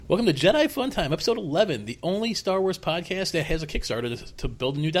Welcome to Jedi Fun Time, episode 11, the only Star Wars podcast that has a Kickstarter to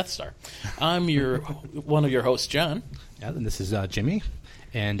build a new Death Star. I'm one of your hosts, John. Yeah, and this is Jimmy.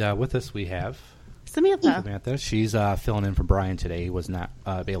 And with us we have Samantha. She's filling in for Brian today. He was not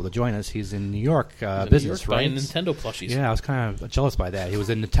able to join us. He's in New York business, New York right? buying Nintendo plushies. Yeah, I was kind of jealous by that. He was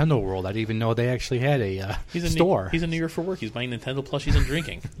in Nintendo World. I didn't even know they actually had a store. He's in New York for work. He's buying Nintendo plushies and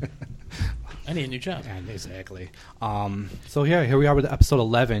drinking. I need a new job. And exactly. So here we are with episode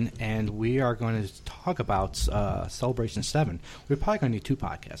 11, and we are going to talk about Celebration 7. We're probably going to need two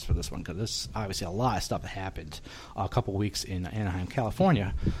podcasts for this one because this obviously a lot of stuff happened a couple weeks in Anaheim,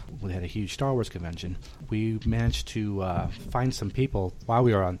 California. We had a huge Star Wars convention. We managed to find some people while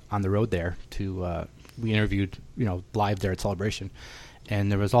we were on the road there. We interviewed live there at Celebration,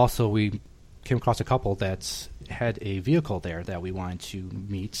 and there was also we came across a couple that had a vehicle there that we wanted to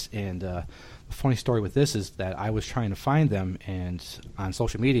meet. And the funny story with this is that I was trying to find them and on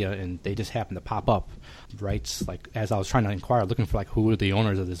social media, and they just happened to pop up right as I was trying to inquire, looking for who are the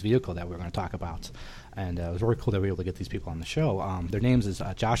owners of this vehicle that we're going to talk about. And it was really cool that we were able to get these people on the show. Their names is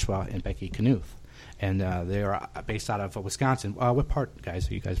Joshua and Becky Knuth, and they are based out of Wisconsin. What part, guys,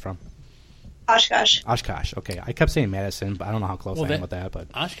 are you guys from? Oshkosh. Okay, I kept saying Madison, but I don't know how close I am with that. But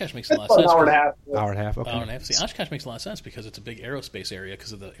Oshkosh makes a lot of sense. Hour and a half. Hour and a half. Okay. Hour and a half. See, Oshkosh makes a lot of sense because it's a big aerospace area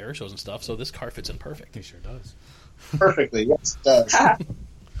because of the air shows and stuff. So this car fits in perfect. It sure does. Perfectly, yes, it does.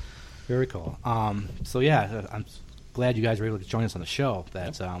 Very cool. So yeah, I'm glad you guys were able to join us on the show.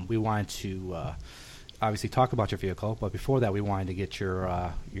 That we wanted to obviously talk about your vehicle, but before that, we wanted to get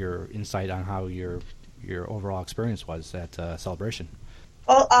your insight on how your overall experience was at Celebration.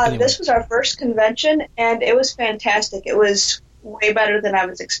 Well, Anyway. This was our first convention, and it was fantastic. It was way better than I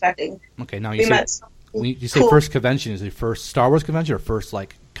was expecting. Okay, now You say first convention, is it first Star Wars convention or first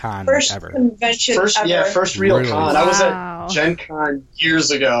con first ever? convention ever. First real Really? con. I was at Gen Con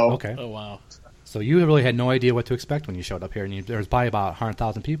years ago. Okay. Oh, wow. So you really had no idea what to expect when you showed up here, and there was probably about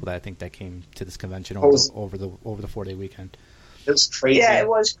 100,000 people that that came to this convention over the 4-day weekend. It was crazy. Yeah, it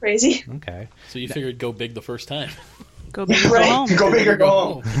was crazy. Okay. So you figured go big the first time. Go big or go Right. home. Go big or go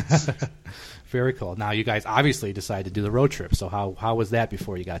home. Very cool. Now you guys obviously decided to do the road trip. So how was that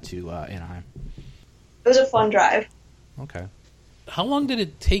before you got to Anaheim? It was a fun drive. Okay. How long did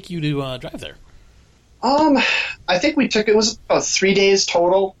it take you to drive there? I think it was about 3 days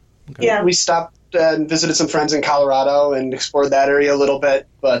total. Okay. Yeah. We stopped and visited some friends in Colorado and explored that area a little bit.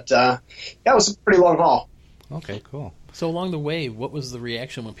 But yeah, it was a pretty long haul. Okay. Cool. So along the way, what was the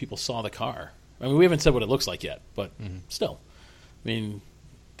reaction when people saw the car? I mean, we haven't said what it looks like yet, but still. I mean,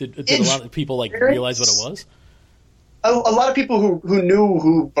 did a lot of people realize what it was? A lot of people who knew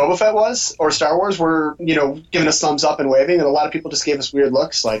who Boba Fett was or Star Wars were, giving us thumbs up and waving, and a lot of people just gave us weird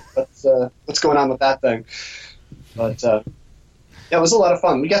looks, like, what's going on with that thing? But yeah, it was a lot of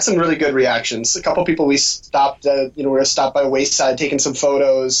fun. We got some really good reactions. A couple people we stopped, we were stopped by Wayside taking some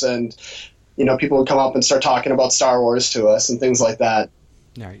photos, and people would come up and start talking about Star Wars to us and things like that.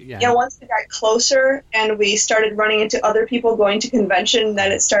 Yeah. Once we got closer and we started running into other people going to convention, then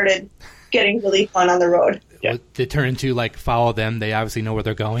it started getting really fun on the road. Yeah. Did it turn into follow them? They obviously know where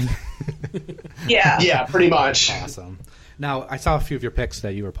they're going. Yeah. Yeah, pretty much. Awesome. Now, I saw a few of your pics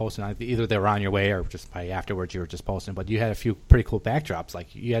that you were posting. Either they were on your way or just by afterwards you were just posting. But you had a few pretty cool backdrops.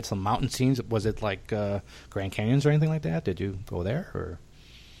 Like you had some mountain scenes. Was it Grand Canyons or anything like that? Did you go there or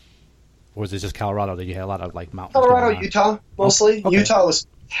was it just Colorado? Did you have a lot of mountains? Colorado, Utah, mostly. Okay. Utah was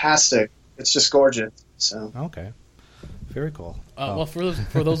fantastic. It's just gorgeous. So Okay. Very cool. Well, for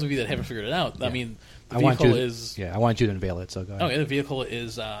those of you that haven't figured it out, I mean, the I want vehicle you is... Yeah, I want you to unveil it, so go ahead. Oh, yeah, the vehicle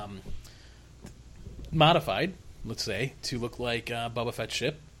is modified, let's say, to look like Boba Fett's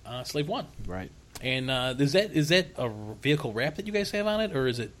ship, Slave One. Right. And is that a vehicle wrap that you guys have on it, or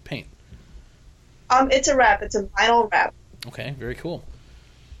is it paint? It's a wrap. It's a vinyl wrap. Okay, very cool.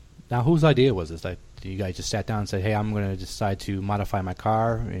 Now, whose idea was this? You guys just sat down and said, hey, I'm going to decide to modify my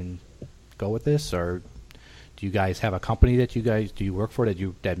car and go with this? Or do you guys have a company that do you work for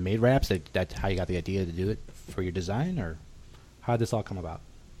that made wraps? That's how you got the idea to do it for your design? Or how did this all come about?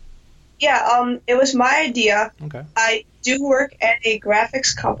 Yeah, it was my idea. Okay. I do work at a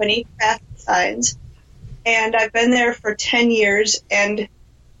graphics company, Craft Signs, and I've been there for 10 years, and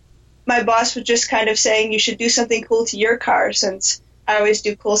my boss was just kind of saying you should do something cool to your car since I always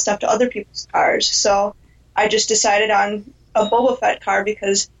do cool stuff to other people's cars. So I just decided on a Boba Fett car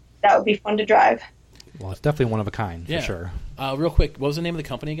because that would be fun to drive. Well, it's definitely one of a kind, for sure. Real quick, what was the name of the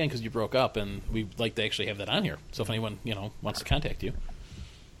company again? Because you broke up, and we'd like to actually have that on here. So if anyone wants to contact you.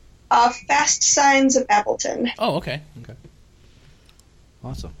 Fast Signs of Appleton. Oh, okay. Okay.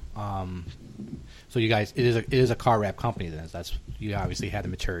 Awesome. So you guys, it is a car wrap company then. That's you obviously had the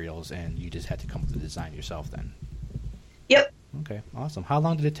materials and you just had to come up with the design yourself then. Yep. Okay, awesome. How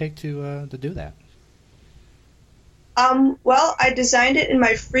long did it take to do that? Well, I designed it in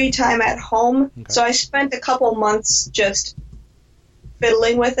my free time at home, Okay. so I spent a couple months just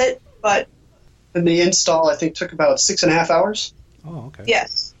fiddling with it, but And the install, I think, took about 6.5 hours. Oh, okay.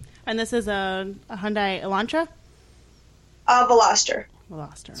 yes. And this is a Hyundai Elantra? Veloster.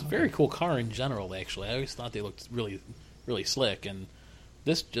 Veloster. It's a very cool car in general, actually. I always thought they looked really, really slick, and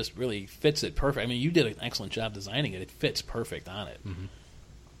this just really fits it perfect. I mean, you did an excellent job designing it. It fits perfect on it. Mm-hmm.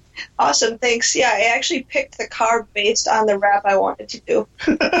 Awesome, thanks. Yeah, I actually picked the car based on the wrap I wanted to do.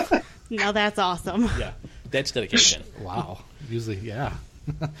 Now that's awesome. Yeah, that's dedication. Wow. Usually, yeah.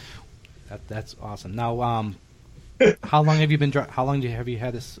 That's awesome. Now, how long have you been? How long have you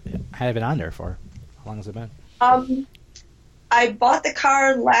had it on there for? How long has it been? I bought the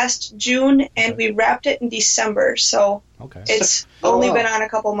car last June, and we wrapped it in December, so Okay. it's Oh, only wow. been on a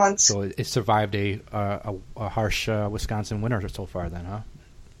couple months. So it survived a harsh Wisconsin winter so far, then, huh?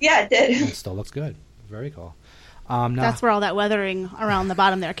 Yeah, it did. It still looks good. Very cool. Now, That's where all that weathering around the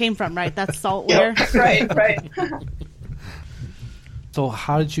bottom there came from, right? That's salt Yep. wear. right. so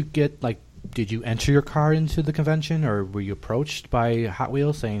how did you get Did you enter your car into the convention, or were you approached by Hot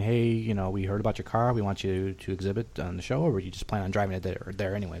Wheels saying, "Hey, we heard about your car. We want you to exhibit on the show," or were you just planning on driving it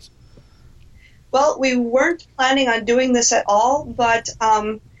there anyways? Well, we weren't planning on doing this at all, but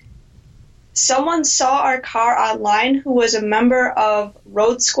someone saw our car online who was a member of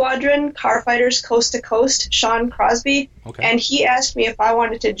Road Squadron, Car Fighters Coast to Coast, Sean Crosby, Okay. and he asked me if I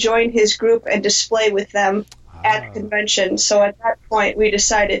wanted to join his group and display with them at the convention. So at that point, we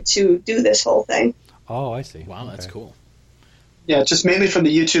decided to do this whole thing. Oh, I see. Wow, that's Okay. cool. Yeah, just mainly from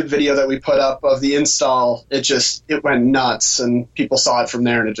the YouTube video that we put up of the install, it went nuts, and people saw it from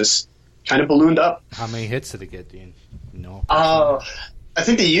there, and it just kind of ballooned up. How many hits did it get? Do you know? I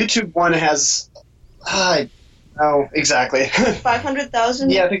think the YouTube one has, I don't know exactly. 500,000?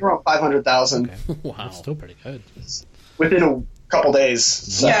 Yeah, I think around 500,000 Okay. Wow. That's still pretty good. within a couple days.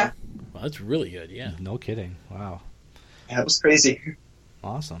 So, Yeah. Wow, that's really good, yeah. No kidding. Wow. yeah, it was crazy.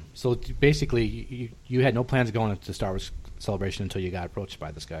 Awesome. So basically, you had no plans of going to Star Wars Celebration until you got approached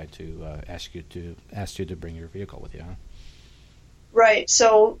by this guy to ask you to bring your vehicle with you, huh? Right.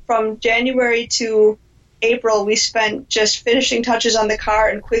 So from January to April, we spent just finishing touches on the car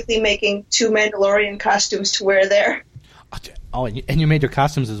and quickly making 2 Mandalorian costumes to wear there. Oh, and you made your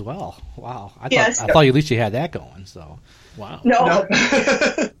costumes as well. Wow. I Yes. thought at least you had that going. So Wow. No. Nope.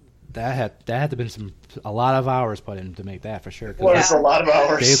 that had to have been a lot of hours put in to make that for sure. 'Cause was a lot of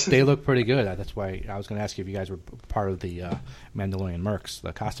hours. they look pretty good. That's why I was going to ask you if you guys were part of the Mandalorian Mercs,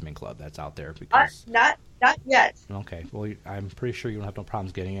 the costuming club that's out there. Because Not yet. okay, well, I'm pretty sure you don't have no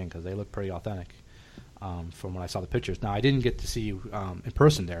problems getting in because they look pretty authentic from when I saw the pictures. Now, I didn't get to see you in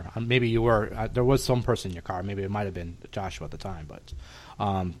person there. Maybe you were. There was some person in your car. Maybe it might have been Joshua at the time.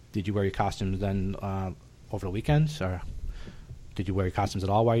 But did you wear your costumes then over the weekends, or did you wear your costumes at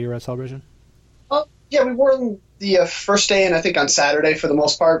all while you were at Celebration? Oh, yeah, we wore them the first day and I think on Saturday for the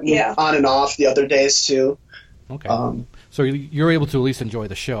most part. And Yeah. on and off the other days too. Okay. Um, So you were able to at least enjoy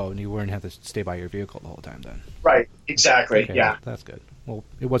the show, and you wouldn't have to stay by your vehicle the whole time then. Right, exactly. Okay, Yeah. that's good. Well,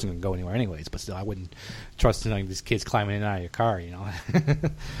 it wasn't going to go anywhere anyways, but still, I wouldn't trust these kids climbing in and out of your car,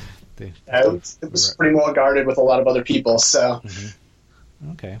 It was pretty well guarded with a lot of other people, so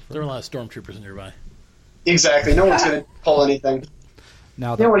Okay. There were a lot of stormtroopers nearby. exactly. No one's going to pull anything.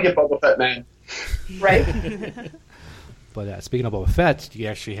 Now, You don't want to get Boba Fett mad. Right. But speaking of Boba Fett, you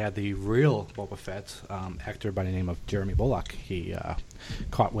actually had the real Boba Fett actor by the name of Jeremy Bullock. He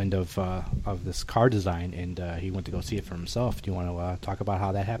caught wind of this car design, and he went to go see it for himself. Do you want to talk about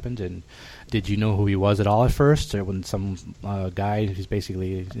how that happened? And did you know who he was at all at first? Or when some guy who's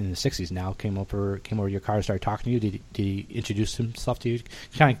basically in his 60s now came over your car and started talking to you, did he introduce himself to you?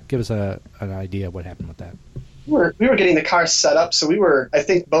 Kind of give us an idea of what happened with that. We were getting the car set up, so we were, I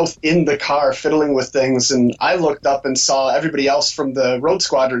think, both in the car fiddling with things, and I looked up and saw everybody else from the Road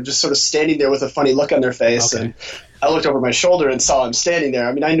Squadron just sort of standing there with a funny look on their face, Okay. and I looked over my shoulder and saw him standing there.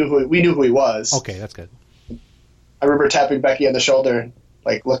 I mean, we knew who he was. Okay, that's good. I remember tapping Becky on the shoulder,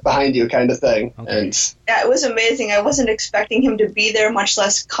 like, look behind you kind of thing. Okay. And Yeah, it was amazing. I wasn't expecting him to be there, much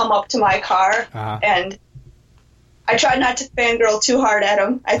less come up to my car. Uh-huh. And I tried not to fangirl too hard at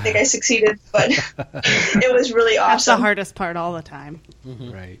him. I think I succeeded, but it was really That's the awesome. hardest part all the time.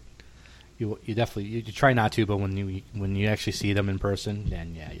 Right. You definitely you try not to, but when you actually see them in person,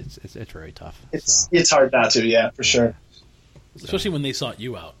 then yeah, it's very tough. it's hard not to, yeah, for sure. Especially when they sought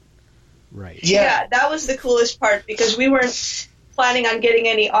you out. Right. Yeah, that was the coolest part because we weren't planning on getting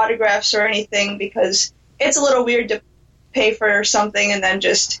any autographs or anything because it's a little weird to pay for something and then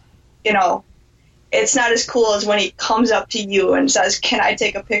just, it's not as cool as when he comes up to you and says, "Can I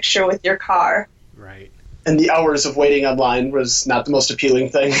take a picture with your car?" Right. And the hours of waiting online was not the most appealing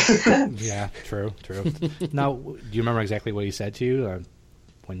thing. Yeah, true. Now, do you remember exactly what he said to you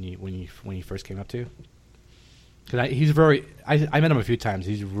when you first came up to you? Because he's very. I met him a few times.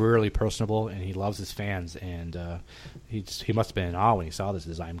 He's really personable and he loves his fans. And he must have been in awe when he saw this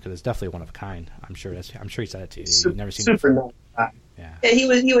design because it's definitely one of a kind. I'm sure he said it to you. You've never seen super it nice. Yeah, he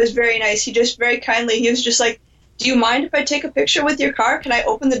was very nice. He just very kindly. He was just like, "Do you mind if I take a picture with your car? Can I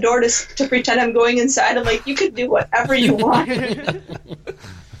open the door to pretend I'm going inside?" I'm like, "You can do whatever you want."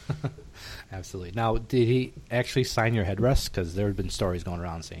 Absolutely. Now, did he actually sign your headrest? Because there have been stories going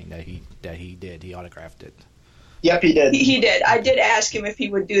around saying that he did. He autographed it. Yep, he did. He did. I did ask him if he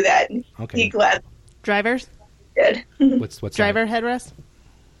would do that, and he gladly Drivers? did. What's Driver headrest?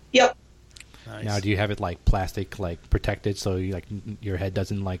 Yep. Nice. Now, do you have it like plastic, like protected, so your head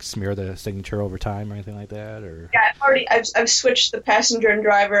doesn't like smear the signature over time or anything like that? Or Yeah, I've switched the passenger and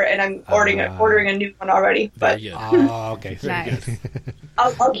driver, and I'm ordering a new one already. But Very good. oh, okay, Nice.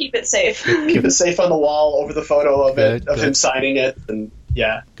 I'll keep it safe. Keep it safe on the wall over the photo of Good, of good. him signing it, and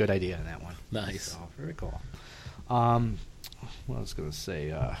yeah. Good idea on that one. Nice. So, very cool. What I was going to say,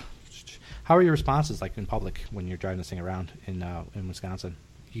 how are your responses like in public when you're driving this thing around in Wisconsin?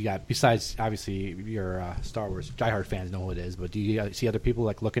 You got, besides obviously your Star Wars diehard fans know who it is, but do you see other people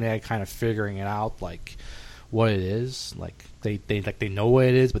like looking at it, kind of figuring it out, like what it is? Like they know what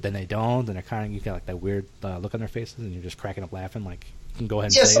it is, but then they don't, and they're kind of, you got like that weird look on their faces, and you're just cracking up laughing. Like, you can go ahead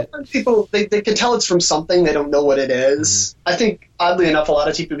and Yeah, say it. sometimes people they can tell it's from something, they don't know what it is. I think oddly enough, a lot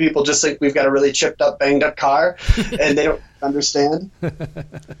of people just think we've got a really chipped up, banged up car, and they don't understand.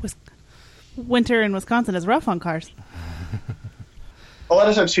 Winter in Wisconsin is rough on cars. A lot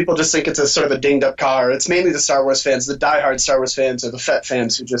of times people just think it's a sort of a dinged up car. It's mainly the Star Wars fans, the diehard Star Wars fans, or the FET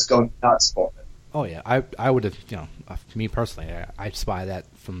fans who just go nuts for it. Oh yeah, I would have, me personally, I'd spy that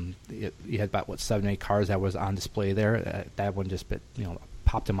from, you had about 7 or 8 cars that was on display there. That one just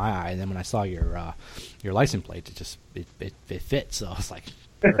popped in my eye, and then when I saw your license plate, it fit. So I was like,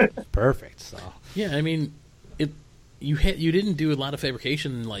 perfect. So Yeah, I mean, you didn't do a lot of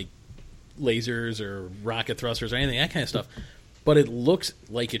fabrication like lasers or rocket thrusters or anything, that kind of stuff, but it looks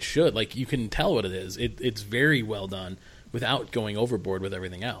like it should. Like, you can tell what it is. It's very well done without going overboard with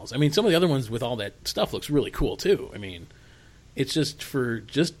everything else. I mean, some of the other ones with all that stuff looks really cool too. I mean, it's just for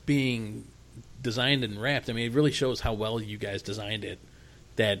just being designed and wrapped. I mean, it really shows how well you guys designed it,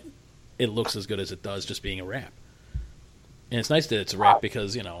 that it looks as good as it does just being a wrap. And it's nice that it's a wrap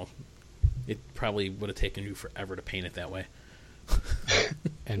because, it probably would have taken you forever to paint it that way.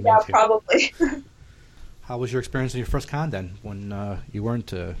 and Yeah, me too. probably. How was your experience in your first con then, when you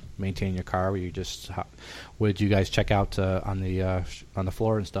weren't maintaining your car? Were you what did you guys check out on the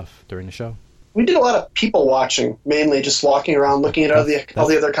floor and stuff during the show? We did a lot of people watching, mainly just walking around, looking at all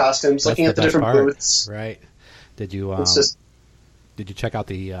the other costumes, looking at the best different part. booths. Right. Did you It's just did you check out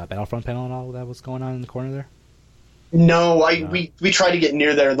the Battlefront panel and all that was going on in the corner there? no. We tried to get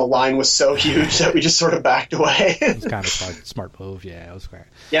near there, and the line was so huge that we just sort of backed away. It was kind of a smart move. Yeah, it was great.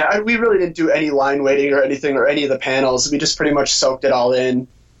 Yeah, we really didn't do any line waiting or anything or any of the panels. We just pretty much soaked it all in,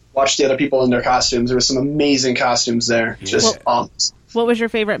 watched the other people in their costumes. There were some amazing costumes there. Just awesome. What was your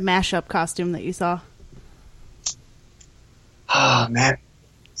favorite mashup costume that you saw? Oh, man.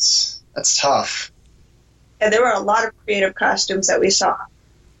 That's tough. Yeah, there were a lot of creative costumes that we saw.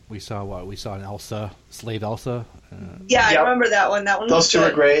 We saw what? We saw an Elsa, Slave Elsa. Yeah, Yep. I remember that one. That one. Those was two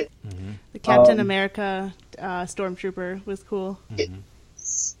good. are great. The Captain America Stormtrooper was cool.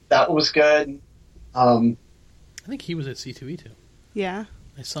 That was good. I think he was at C2E too. Yeah.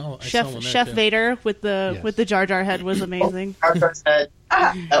 I saw one Chef there too. Vader with the Yes. with the Jar Jar head was amazing. Arthur's head.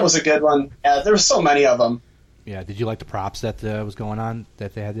 That was a good one. Yeah, there were so many of them. Yeah, did you like the props that was going on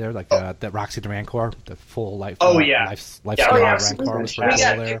that they had there, like that Roxy the Rancor, the full life? Oh, yeah. life Yeah, scale oh, yeah, Rancor absolutely. was We pretty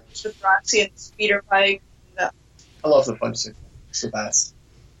got cool there. pictures with Roxy and Speeder Pike. I love the fun suit. It's the best.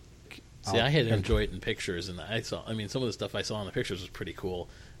 See, I had to enjoy it in pictures, and some of the stuff I saw in the pictures was pretty cool.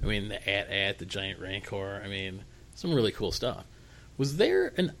 I mean, the AT-AT, the giant Rancor. I mean, some really cool stuff. Was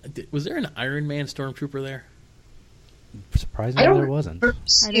there an Iron Man Stormtrooper there? Surprisingly, there wasn't. remember I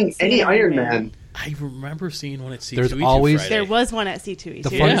seeing didn't see any Iron Iron Man. Man. I remember seeing one at C2E2 There's always- Friday. There was one at C2E2.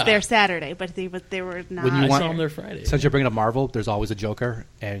 The It funny- was there Saturday, but they were not. When you I want- saw them there Friday. Since you're bringing up Marvel, there's always a Joker,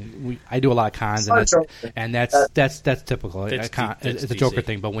 and I do a lot of cons, Oh, and Joker. that's typical. That's It's a DC. Joker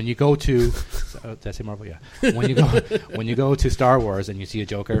thing. But when you go to, did I say Marvel? Yeah. When you go to Star Wars and you see a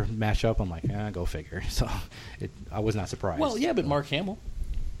Joker mashup, I'm like, go figure. So I was not surprised. Well, yeah, but Mark Hamill,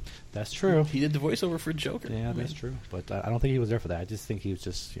 That's true. he did the voiceover for Joker. Yeah, that's true. But I don't think he was there for that. I just think he was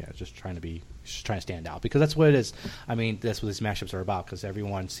just trying to stand out, because that's what it is. I mean, that's what these mashups are about, because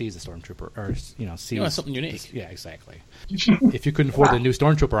everyone sees the Stormtrooper, or sees want something unique. Yeah, exactly. If you couldn't afford the new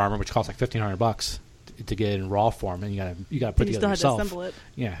Stormtrooper armor, which costs like $1,500 to get it in raw form, and you gotta put You it still together had to yourself. assemble it.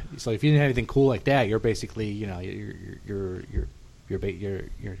 Yeah. So if you didn't have anything cool like that, you're basically you're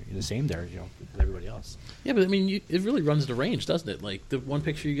the same there, as everybody else. Yeah, but I mean, it really runs the range, doesn't it? Like the one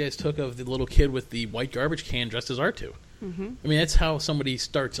picture you guys took of the little kid with the white garbage can dressed as R2. Mm-hmm. I mean, that's how somebody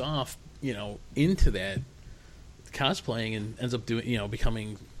starts off, into that cosplaying and ends up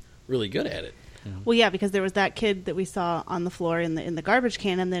becoming really good at it. Well, yeah, because there was that kid that we saw on the floor in the garbage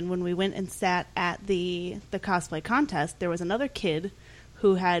can, and then when we went and sat at the cosplay contest, there was another kid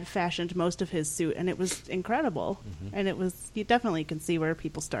who had fashioned most of his suit, and it was incredible. Mm-hmm. And you definitely can see where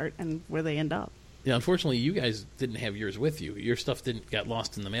people start and where they end up. Yeah, unfortunately, you guys didn't have yours with you. Your stuff got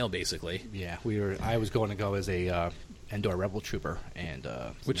lost in the mail, basically. Yeah, I was going to go as a Endor Rebel Trooper, and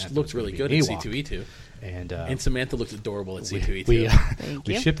Which Samantha looked was gonna really be good an at Ewok. C2E2. And Samantha looked adorable at C2E2. We Thank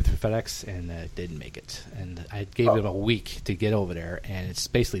we you. shipped it through FedEx, and it didn't make it. And I gave it a week to get over there, and it's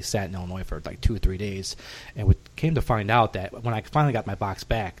basically sat in Illinois for like 2 or 3 days. And we came to find out that when I finally got my box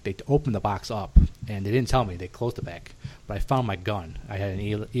back, they opened the box up, and they didn't tell me. They closed it back. But I found my gun. I had an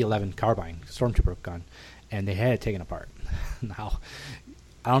E11 carbine, Stormtrooper gun, and they had it taken apart. Now,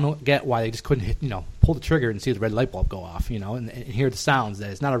 I don't get why they just couldn't pull the trigger and see the red light bulb go off, and hear the sounds that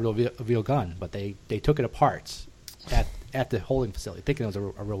it's not a real gun, but they took it apart at the holding facility, thinking it was a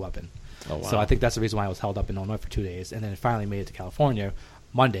real weapon. Oh, wow. So I think that's the reason why I was held up in Illinois for 2 days, and then it finally made it to California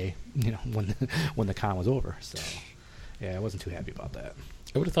Monday, when the con was over. So yeah, I wasn't too happy about that.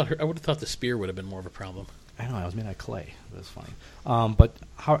 I would have thought the spear would have been more of a problem. I know, I was made out of clay. That was funny. But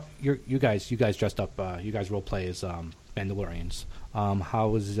how you guys dressed up? You guys role play as Mandalorians. How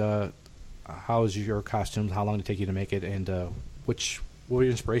was your costumes? How long did it take you to make it? And what were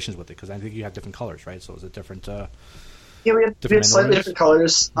your inspirations with it? Because I think you have different colors, right? So is it different? Yeah, we had Different slightly Mandalorians? different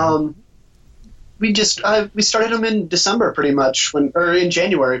colors. We started them in December pretty much, or in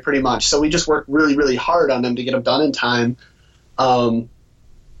January pretty much. So we just worked really, really hard on them to get them done in time.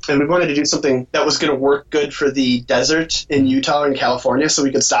 And we wanted to do something that was going to work good for the desert in Utah and California, so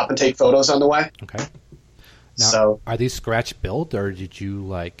we could stop and take photos on the way. Okay. Now, So- are these scratch built, or did you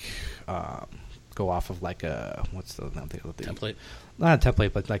go off of like what's the Template. Not a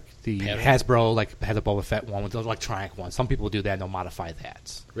template, but like the Pattern? Hasbro had the Boba Fett one with the electronic one. Some people do that and they'll modify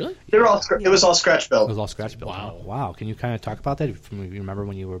that. Really? They were all. It was all scratch It built. was all scratch built. Wow. Wow. Can you kind of talk about that? You remember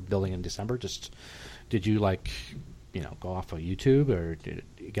when you were building in December? Did you go off of YouTube, or did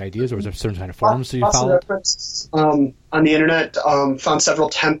you get ideas, or was there certain kind of forums that you Lots of followed? references, on the internet, found several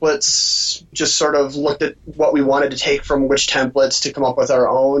templates, just sort of looked at what we wanted to take from which templates to come up with our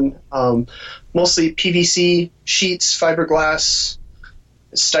own. Mostly PVC sheets, fiberglass,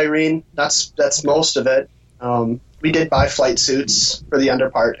 styrene. That's most of it. We did buy flight suits for the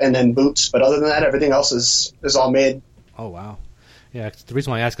underpart and then boots, but other than that, everything else is all made. Oh, wow. Yeah, the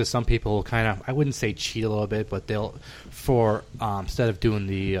reason why I ask is some people kind of, I wouldn't say cheat a little bit, but they'll, instead of doing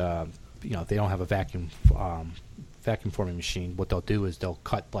the, if they don't have a vacuum forming machine, what they'll do is they'll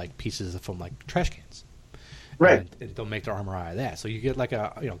cut like pieces from like trash cans. Right. And they'll make their armor out of that. So you get like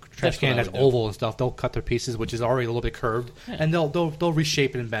a trash That's can what I that's would do. oval and stuff. They'll cut their pieces, which is already a little bit curved, and they'll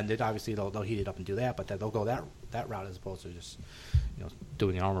reshape it and bend it. Obviously, they'll heat it up and do that, but they'll go that route as opposed to just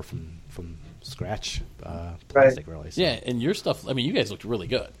doing the armor from scratch, plastic, really. So, Yeah, and your stuff. I mean, you guys looked really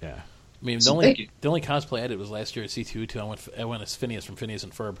good. yeah. I mean, So thank you. the only cosplay I did was last year at C2E2. I went as Phineas from Phineas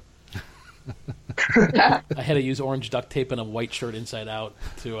and Ferb. I had to use orange duct tape and a white shirt inside out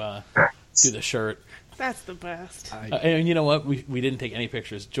to do the shirt. That's the best. And you know what? We didn't take any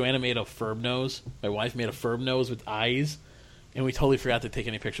pictures. Joanna made a Ferb nose. My wife made a Ferb nose with eyes, and we totally forgot to take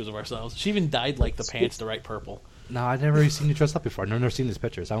any pictures of ourselves. She even dyed like the pants the right purple. No, I've never seen you dressed up before. I've never seen these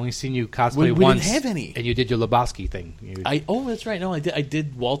pictures. I've only seen you cosplay We once. didn't have any. And you did your Lebowski thing. Oh, that's right. No, I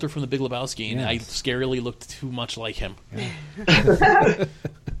did Walter from The Big Lebowski, and I Yes. scarily looked too much like him. A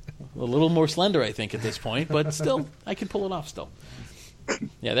little more slender, I think, at this point, but still, I can pull it off still.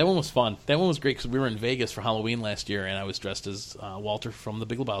 Yeah, that one was fun. That one was great because we were in Vegas for Halloween last year, and I was dressed as Walter from The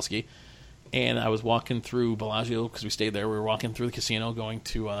Big Lebowski. And I was walking through Bellagio because we stayed there. We were walking through the casino going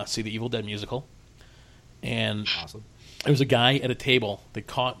to see the Evil Dead musical. and Awesome. there was a guy at a table that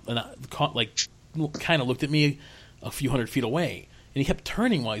caught like kind of looked at me a few hundred feet away, and he kept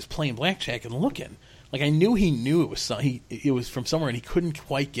turning while he was playing blackjack and looking. Like I knew he knew it was it was from somewhere, and he couldn't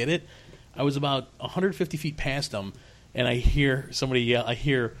quite get it. I was about 150 feet past him, and I hear somebody yell. I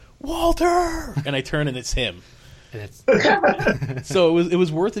hear Walter, and I turn, and it's him. And it's, So it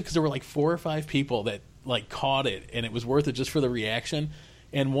was worth it because there were like 4 or 5 people that like caught it, and it was worth it just for the reaction.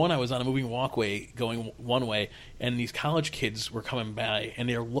 And I was on a moving walkway going one way, and these college kids were coming by, and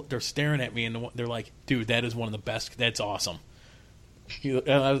they're staring at me, and they're like, "Dude, that is one of the best. That's awesome."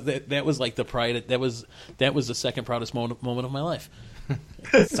 That was like the pride. That was the second proudest moment of my life.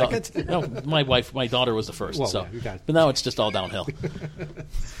 Second? No, my daughter was the first. Well, so, yeah, you got it. but now it's just all downhill.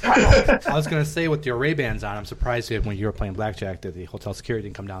 I was going to say, with your Ray-Bans on, I'm surprised that when you were playing blackjack that the hotel security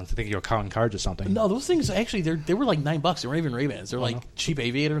didn't come down to think you were counting cards or something. No, those things actually they were like $9. They weren't even Ray-Bans. They're like cheap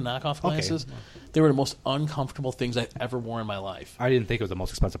aviator knockoff glasses. Okay. They were the most uncomfortable things I've ever worn in my life. I didn't think it was the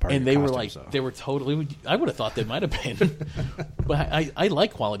most expensive part And of they your were costume, like, so. they were totally. I would have thought they might have been, but I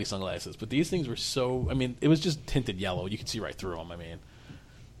like quality sunglasses. But these things were so. I mean, it was just tinted yellow. You could see right through them. I mean,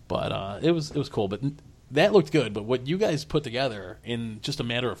 but it was cool. But that looked good. But what you guys put together in just a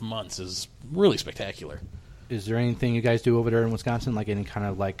matter of months is really spectacular. Is there anything you guys do over there in Wisconsin, like any kind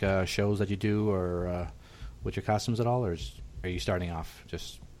of like shows that you do, or with your costumes at all, or are you starting off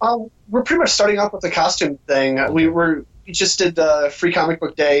just? We're pretty much starting off with the costume thing. We just did Free Comic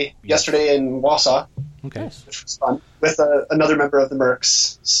Book Day yesterday in Wausau, Okay. which was fun, with another member of the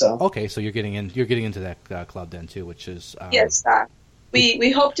Mercs. So Okay, so you're getting into that club then too, which is Yes,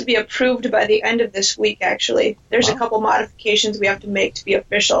 we hope to be approved by the end of this week. Actually, there's a Wow. couple modifications we have to make to be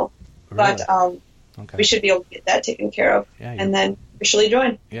official, but okay. we should be able to get that taken care of, Yeah, and then officially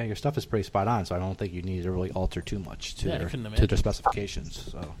join. Yeah, your stuff is pretty spot on, so I don't think you need to really alter too much to Yeah, I their couldn't to imagine. their specifications.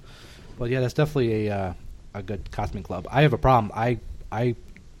 So, but yeah, that's definitely a good costuming club. I have a problem. I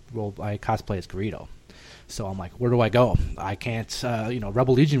cosplay as Greedo, so I'm like, where do I go? I can't.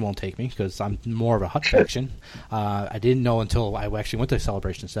 Rebel Legion won't take me because I'm more of a Hutt faction. I didn't know until I actually went to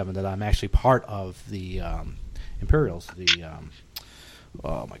Celebration 7 that I'm actually part of the Imperials.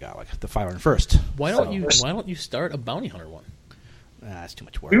 Oh my god, like the 501st. Why don't you start a bounty hunter one? That's too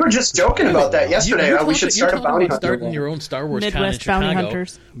much work. we were just joking about that yesterday. You're We should talking- start a you're talking bounty about hunter. starting one. your own Star Wars con in Midwest Bounty Chicago.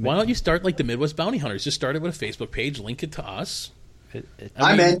 Hunters. Why don't you start like the Midwest Bounty Hunters? Just start it with a Facebook page, link it to us.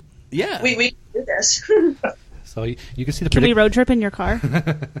 I'm in. Yeah, We can do this. So you can see the Can we road trip in your car?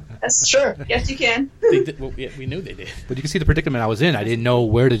 Yes, Sure. yes, you can. They did, well, yeah, we knew they did. But you can see the predicament I was in. I didn't know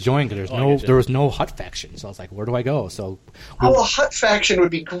where to join because I gotcha. there was no Hutt faction. So I was like, where do I go? So Oh, a Hutt faction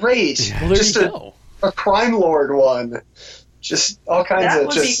would be great. Well, there Just you go. a crime lord one. Just all kinds That of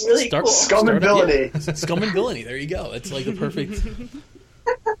would just be really Start- cool. scum and villainy. Yeah. Scum and villainy. There you go. It's like the perfect.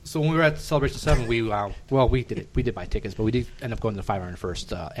 when we were at Celebration 7, we did buy tickets, but we did end up going to the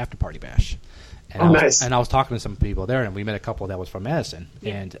 501st after party bash. And Oh, I was, nice. And I was talking to some people there, and we met a couple that was from Madison.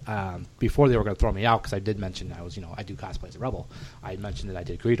 And before they were going to throw me out, because I did mention I do cosplay as a rebel, I mentioned that I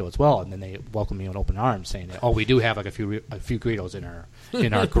did Greedo as well, and then they welcomed me with open arms, saying that we do have like a few Greedos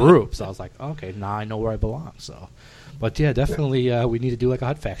in our group. So I was like, okay, now I know where I belong. So, but yeah, definitely we need to do like a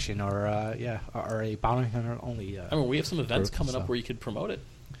Hutt faction or a bounty hunter only. I mean, we have some events group, coming so. up where you could promote it.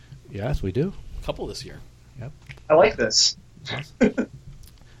 Yes, we do. A couple this year. Yep. I like this.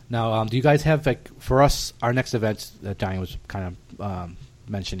 Now, do you guys have, like, for us, our next event that Johnny was kind of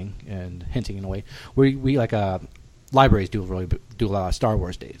mentioning and hinting in a way, we like libraries do a lot of Star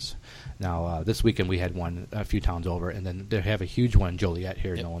Wars days. Now, this weekend we had one a few towns over, and then they have a huge one in Joliet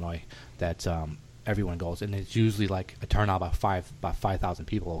here in Illinois that everyone goes, and it's usually like a turnout about 5,000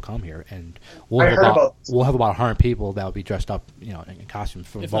 people will come here, and we'll have about 100 people that will be dressed up, in costumes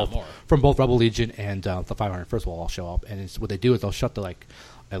from If not more. both Rebel Legion and the 501st will all show up, and what they do is they'll shut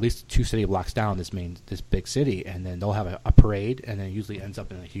at least 2 city blocks down this big city, and then they'll have a parade, and then it usually ends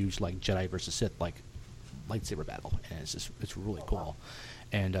up in a huge like Jedi versus Sith like lightsaber battle, and it's really cool.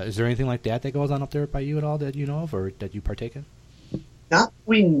 And is there anything like that goes on up there by you at all that you know of or that you partake in? Not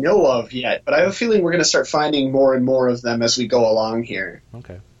we know of yet, but I have a feeling we're going to start finding more and more of them as we go along here.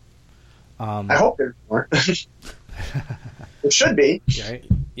 Okay. I hope there's more. It should be. Right.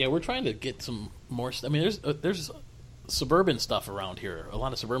 Yeah, we're trying to get some more. I mean, there's suburban stuff around here. A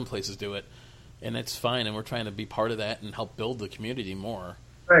lot of suburban places do it, and it's fine. And we're trying to be part of that and help build the community more.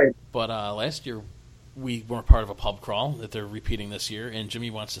 Right. But last year we weren't part of a pub crawl that they're repeating this year, and Jimmy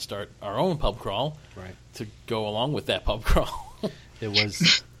wants to start our own pub crawl Right. to go along with that pub crawl. It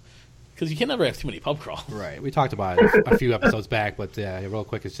was Because you can never have too many pub crawls. right. We talked about it a few episodes back, but real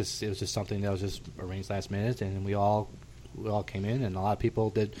quick, it was just something that was just arranged last minute, and we all we all came in, and a lot of people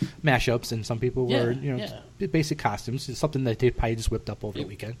did mashups, and some people were basic costumes. It's something that they probably just whipped up over the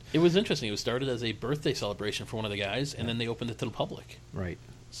weekend. It was interesting. It was started as a birthday celebration for one of the guys, and then they opened it to the public. Right.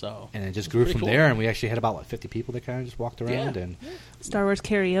 So and it just grew from there, and we actually had about 50 people that kind of just walked around. And Star Wars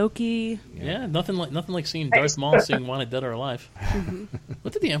karaoke. Yeah, nothing like seeing Darth Maul sing "Wanted Dead or Alive."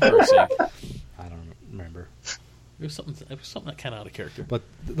 What did the Emperor sing? I don't remember. It was something kind of out of character. But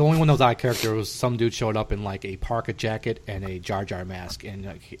the only one that was out of character was some dude showed up in like a parka jacket and a Jar Jar mask,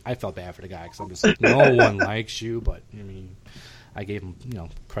 and I felt bad for the guy because I'm just like, no one likes you, but I mean, I gave him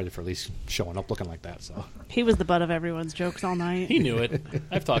credit for at least showing up looking like that. So he was the butt of everyone's jokes all night. He knew it.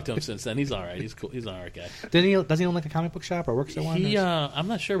 I've talked to him since then. He's all right. He's cool. He's an all right guy. Does he own like a comic book shop or works at one? I'm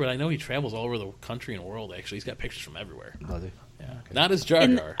not sure, but I know he travels all over the country and world. Actually, he's got pictures from everywhere. Does he? Yeah. Okay. Not as Jar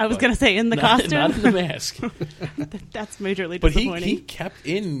Jar. I was going to say in the costume, not in the mask. That's majorly But disappointing. he kept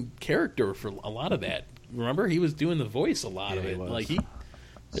in character for a lot of that. Remember, he was doing the voice a lot of it. Like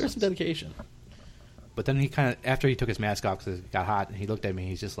there's some dedication. But then he kind of, after he took his mask off because it got hot, and he looked at me,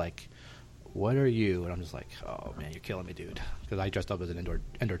 he's just like, "What are you?" And I'm just like, "Oh man, you're killing me, dude." Because I dressed up as an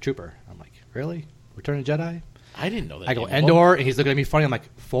Endor trooper. I'm like, "Really? Return of the Jedi?" I didn't know that. I go Endor, and he's looking at me funny. I'm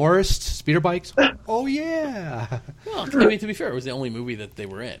like, "Forest, speeder bikes." Oh yeah. Well, I mean, to be fair, it was the only movie that they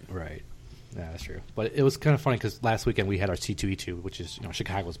were in. Right. Yeah, that's true. But it was kind of funny because last weekend we had our C2E2, which is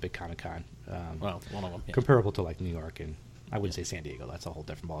Chicago's big Comic Con. Well, one of them. Yeah. Comparable to like New York, and I wouldn't say San Diego. That's a whole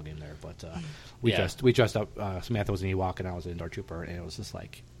different ballgame there. But we dressed up. Samantha was an Ewok, and I was an Endor trooper, and it was just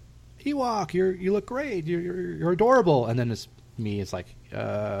like, Ewok, you look great. You're adorable. And then it's me. It's like,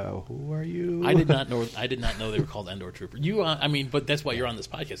 who are you? I did not know they were called Endor Trooper. But that's why you're on this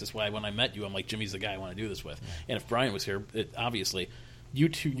podcast. That's why when I met you, I'm like, Jimmy's the guy I want to do this with. And if Brian was here, obviously, you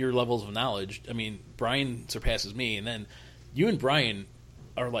two, your levels of knowledge. I mean, Brian surpasses me, and then you and Brian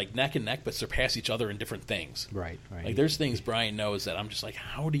are like neck and neck, but surpass each other in different things. Right. Like there's things Brian knows that I'm just like,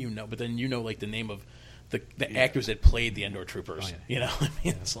 how do you know? But then like the name of the actors that played the Endor Troopers.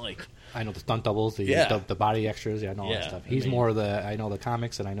 It's like I know the stunt doubles, the body extras. I know all that stuff. He's more I know the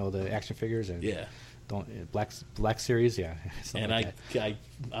comics and I know the action figures and Black Series. Yeah, and like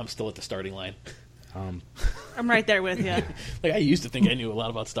I'm still at the starting line. I'm right there with you. Like I used to think I knew a lot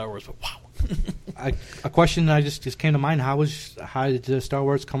about Star Wars, but wow. A question that just came to mind: How did Star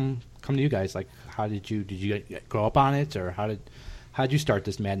Wars come to you guys? Like, how did you grow up on it, or how did you start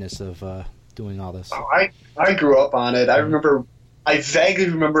this madness of doing all this? Oh, I grew up on it. I vaguely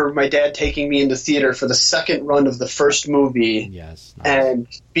remember my dad taking me into theater for the second run of the first movie. Yes, nice. And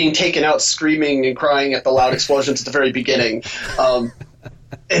being taken out screaming and crying at the loud explosions at the very beginning.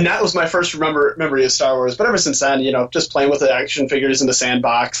 And that was my first memory of Star Wars. But ever since then, just playing with the action figures in the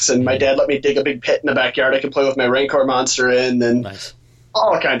sandbox. And my dad let me dig a big pit in the backyard I could play with my Rancor monster in, and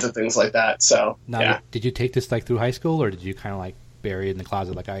all kinds of things like that. So, Did you take this like through high school, or did you kind of like bury it in the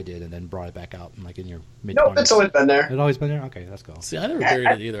closet like I did and then brought it back out like in your mid-20s? Nope, it's always been there. It's always been there? Okay, that's cool. See, I never buried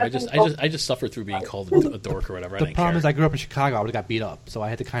it either. I just suffered through being called a dork or whatever. The problem is I grew up in Chicago. I would have got beat up, so I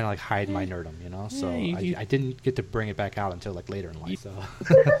had to kind of like hide my nerdom, So I didn't get to bring it back out until like later in life. So,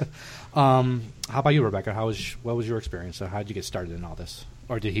 how about you, Rebecca? What was your experience? How did you get started in all this,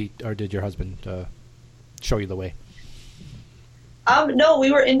 or did your husband show you the way? No,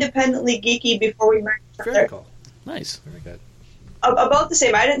 we were independently geeky before we met each other. Very cool. Nice. Very good. About the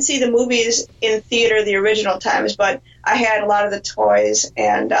same. I didn't see the movies in theater the original times, but I had a lot of the toys,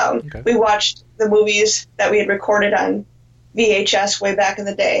 and we watched the movies that we had recorded on VHS way back in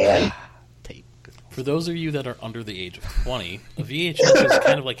the day. And for those of you that are under the age of 20, a VHS is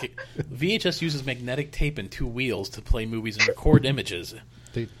kind of like VHS uses magnetic tape and two wheels to play movies and record images.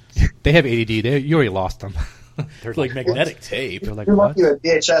 They have ADD. You already lost them. They're like magnetic tape. They're like, You're what? lucky with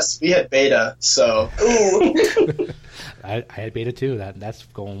VHS. We had Beta, so. ooh. I had Beta too. That's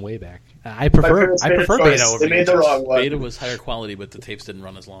going way back. I prefer Beta over They made the wrong one. Beta was higher quality, but the tapes didn't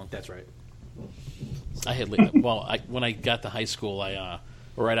run as long. That's right. I had when I got to high school,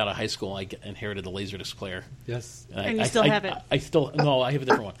 right out of high school, I inherited the Laserdisc player. Yes. And you still have it? I have a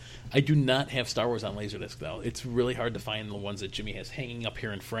different one. I do not have Star Wars on Laserdisc, though. It's really hard to find the ones that Jimmy has hanging up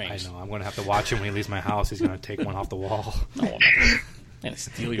here in frames. I know. I'm going to have to watch him when he leaves my house. He's going to take one off the wall. No, and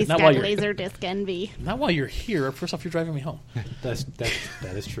steal your. He's Not got while you're Laserdisc envy. Not while you're here. First off, you're driving me home. That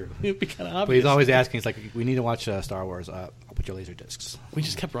is true. It'd be kind of obvious. But he's always asking. He's like, "We need to watch Star Wars. I'll put your laser discs." We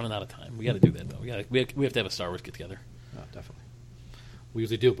just kept running out of time. We got to do that though. We have to have a Star Wars get together. Oh, definitely. We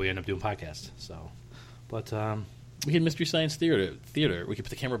usually do, but we end up doing podcasts. So, but we had Mystery Science Theater. We could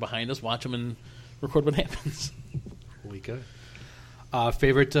put the camera behind us, watch them, and record what happens. We could.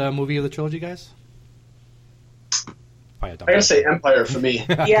 Favorite movie of the trilogy, guys? Probably a dumb I gotta say question. Empire for me.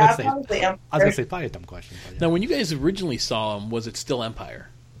 Yeah, say- probably I was Empire. gonna say probably a dumb question. But yeah. Now, when you guys originally saw him, was it still Empire?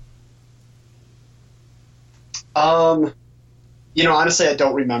 Honestly, I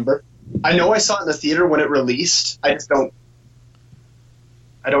don't remember. I know I saw it in the theater when it released. I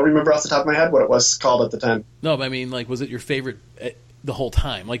don't remember off the top of my head what it was called at the time. No, but I mean, like, was it your favorite the whole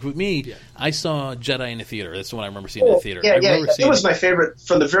time? Like with me, I saw Jedi in the theater. That's the one I remember seeing in the theater. Yeah, I remember It seeing was my favorite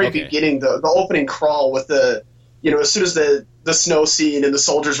from the very Okay. beginning. The opening crawl with the, as soon as the snow scene and the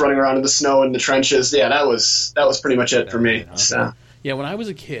soldiers running around in the snow in the trenches. Yeah, that was pretty much it for me. So. Yeah, when I was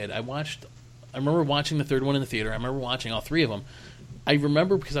a kid, I remember watching the third one in the theater. I remember watching all three of them. I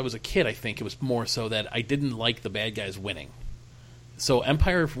remember because I was a kid, I think it was more so that I didn't like the bad guys winning. So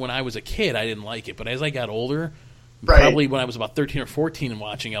Empire, when I was a kid, I didn't like it. But as I got older, Right. probably when I was about 13 or 14 and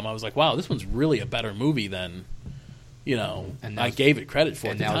watching them, I was like, wow, this one's really a better movie than, And that I was- gave it credit for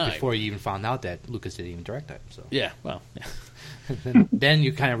at And the that was time. before you even found out that Lucas didn't even direct that. So Yeah, well, yeah. then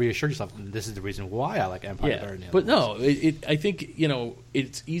you kind of reassured yourself. This is the reason why I like Empire better than the But other ones. no, I think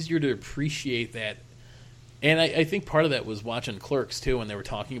it's easier to appreciate that, and I think part of that was watching Clerks too, when they were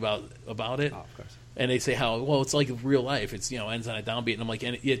talking about it, Oh, of course. and they say how it's like real life. It's ends on a downbeat, and I'm like,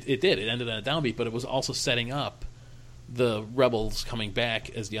 and it did. It ended on a downbeat, but it was also setting up the rebels coming back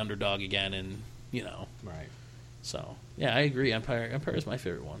as the underdog again, and Right. so yeah, I agree. Empire is my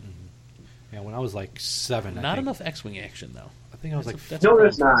favorite one. Yeah, when I was like 7, I Not think, enough X-wing action though. I think I was like That's No, a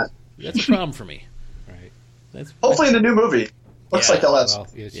there's problem. not. That's a problem for me. right. That's Hopefully in the new movie. Looks Yeah. like they'll have Well,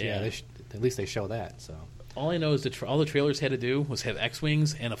 Yeah. at least they show that. So all I know is that all the trailers had to do was have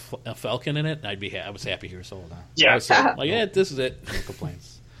X-wings and a Falcon in it, and I was happy. you're sold, huh? Yeah. I was like, yeah, this is it. No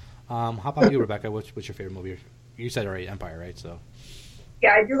complaints. How about you, Rebecca? What's your favorite movie? You said already Empire, right? So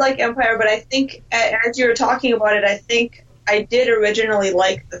Yeah, I do like Empire, but I think as you were talking about it, I think I did originally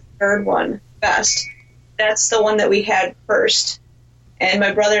like the third one best. That's the one that we had first. And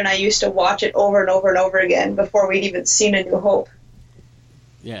my brother and I used to watch it over and over and over again before we'd even seen A New Hope.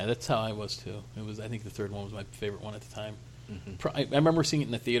 Yeah, that's how I was too. I think the third one was my favorite one at the time. Mm-hmm. I remember seeing it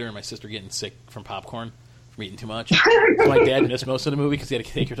in the theater and my sister getting sick from popcorn from eating too much. My dad missed most of the movie because he had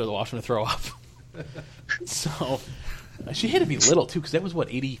to take her to the washroom to throw up. So she had to be little too because that was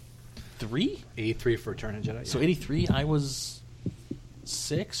 83. 83 for Return of the Jedi. So yeah. 83, I was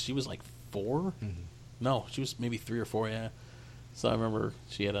 6. She was like 4. Mm-hmm. No, she was maybe 3 or 4. Yeah. So I remember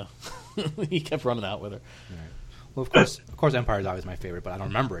she had he kept running out with her. Right. Well, of course, Empire is always my favorite, but I don't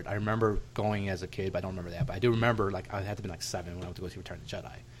remember it. I remember going as a kid, but I don't remember that. But I do remember, like, I had to have been like 7 when I went to go see Return of the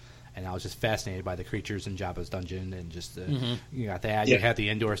Jedi, and I was just fascinated by the creatures in Jabba's dungeon, and just you got that. Yeah. You had the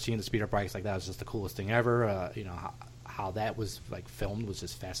indoor scene, the speeder bikes, like that was just the coolest thing ever. How that was like filmed was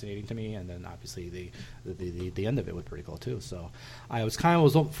just fascinating to me, and then obviously the end of it was pretty cool too. So I was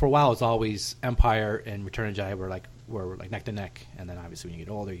for a while, it was always Empire and Return of the Jedi were like neck to neck, and then obviously when you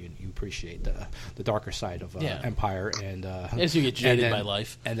get older, you appreciate the darker side of Yeah. Empire, and As you get jaded by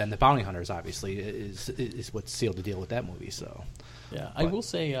life. and then the Bounty Hunters obviously is what sealed the deal with that movie. So Yeah, I But- will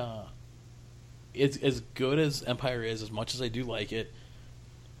say, it's as good as Empire is, as much as I do like it.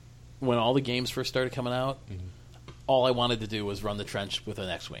 When all the games first started coming out, all I wanted to do was run the trench with an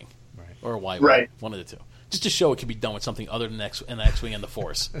X-wing right. or a Y-wing, Right. one of the two, just to show it could be done with something other than an X-wing and the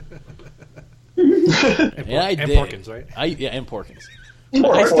Force. And I and did. Porkins, right? And Porkins.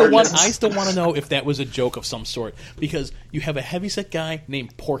 Or I still want to know if that was a joke of some sort because you have a heavyset guy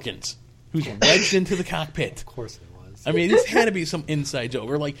named Porkins who's wedged into the cockpit. Of course it was. I mean, this had to be some inside joke.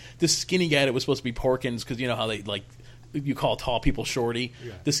 Or like the skinny guy that was supposed to be Porkins, because you know how they like you call tall people shorty.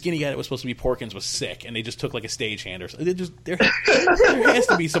 Yeah. The skinny guy that was supposed to be Porkins was sick, and they just took like a stagehand or something. There has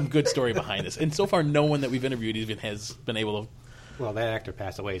to be some good story behind this. And so far, no one that we've interviewed even has been able to. Well, that actor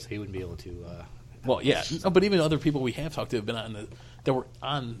passed away, so he wouldn't be able to. Well, yeah, no, but even other people we have talked to have been that were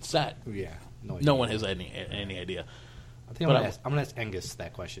on set. Yeah, No one has any idea. I think But I'm going to ask Angus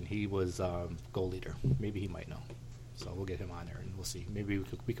that question. He was goal leader. Maybe he might know. So we'll get him on there, and we'll see. Maybe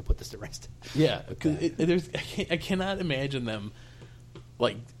we could put this to rest. Yeah, because I cannot imagine them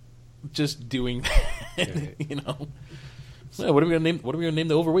like just doing that. Right. You know, yeah, what are we gonna name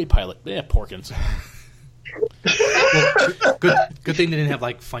the overweight pilot? Yeah, Porkins. Well, good thing they didn't have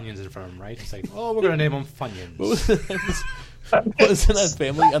like Funyuns in front of him, right? It's like, oh, we're going to name him Funyuns. Wasn't that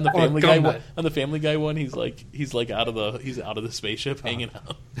Family on the Family Guy Gumnut. one? On the Family Guy one, he's out of the spaceship hanging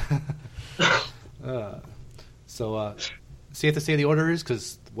out. So you have to say the order is,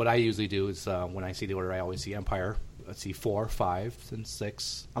 because what I usually do is when I see the order, I always see Empire. Let's see 4, 5, and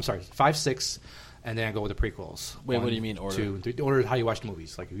 6. I'm sorry, 5, 6, and then I go with the prequels. Wait, what 1, do you mean order? 2, 3. The order is how you watch the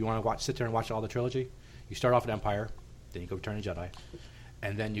movies. Like if you want to sit there and watch all the trilogy, you start off with Empire, then you go Return of the Jedi,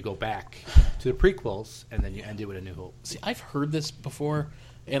 and then you go back to the prequels, and then you end it with A New Hope. See, I've heard this before,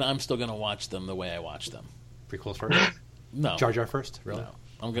 and I'm still going to watch them the way I watch them. Prequels first? No. Jar Jar first? Really? No.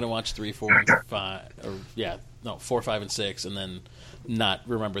 I'm going to watch 3, 4, and 5. 4, 5, and 6, and then not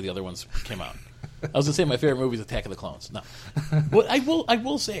remember the other ones came out. I was going to say my favorite movie is Attack of the Clones. No. Well, I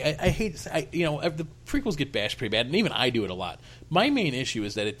will say, I hate... the prequels get bashed pretty bad, and even I do it a lot. My main issue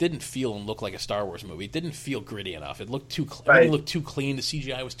is that it didn't feel and look like a Star Wars movie. It didn't feel gritty enough. It looked too Right. it looked too clean. The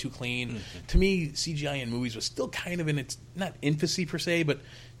CGI was too clean. Mm-hmm. To me, CGI in movies was still kind of in its... not infancy per se, but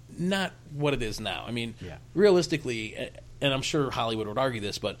not what it is now. I mean, realistically, and I'm sure Hollywood would argue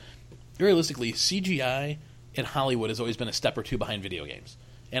this, but realistically, CGI in Hollywood has always been a step or two behind video games.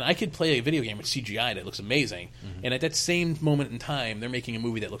 And I could play a video game with CGI that looks amazing, and at that same moment in time, they're making a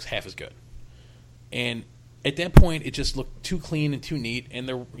movie that looks half as good. And at that point, it just looked too clean and too neat, and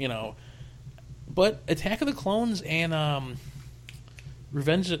they're, But Attack of the Clones and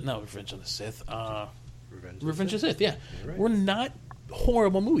Revenge of the Sith, Revenge of the Sith, yeah, right. were not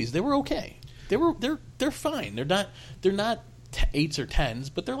horrible movies. They were okay. They're fine. They're not 8s or 10s,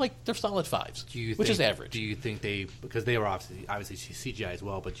 but they're solid 5s, which is average. Do you think because they were obviously CGI as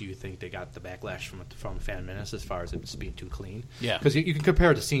well, but do you think they got the backlash from Phantom Menace as far as it being too clean? Yeah, because you can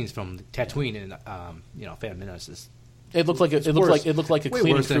compare the scenes from Tatooine and Phantom Menace. It looked like it looked like a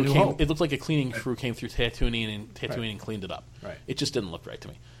cleaning crew came. It It looked like a cleaning crew came through Tatooine and cleaned it up. Right. It just didn't look right to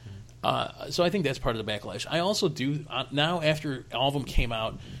me. So I think that's part of the backlash. I also do now after all of them came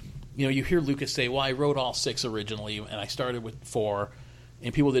out. You hear Lucas say, well, I wrote all 6 originally, and I started with 4,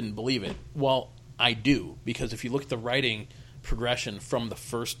 and people didn't believe it. Well, I do, because if you look at the writing progression from the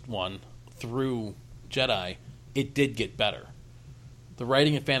first one through Jedi, it did get better. The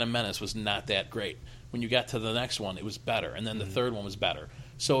writing in Phantom Menace was not that great. When you got to the next one, it was better, and then the third one was better.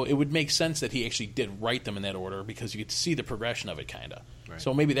 So it would make sense that he actually did write them in that order, because you could see the progression of it, kind of. Right.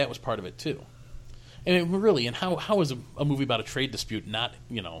 So maybe that was part of it, too. And really, and how is a movie about a trade dispute not,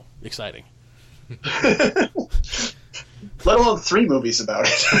 exciting? Let alone 3 movies about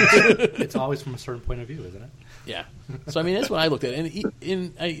it. It's always from a certain point of view, isn't it? Yeah. So I mean, that's what I looked at,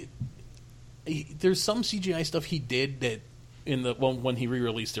 and there's some CGI stuff he did that when he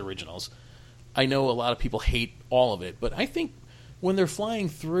re-released the originals. I know a lot of people hate all of it, but I think when they're flying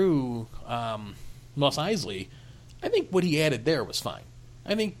through Mos Eisley, I think what he added there was fine.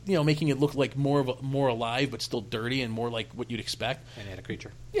 I think making it look like more alive, but still dirty and more like what you'd expect. And add a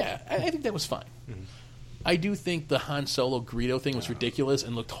creature. Yeah, I think that was fine. Mm-hmm. I do think the Han Solo Greedo thing was ridiculous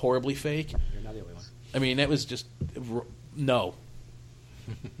and looked horribly fake. You're not the only one. I mean, that was just no.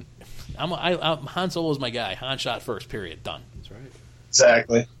 Han Solo's my guy. Han shot first. Period. Done. That's right.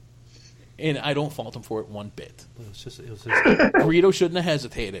 Exactly. And I don't fault him for it one bit. It was just Greedo shouldn't have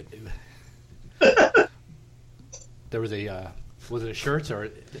hesitated. There was was it a shirt or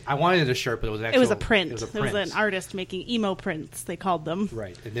I wanted a shirt, but it was actually It was a print. It was a It print. was an artist making emo prints. They called them.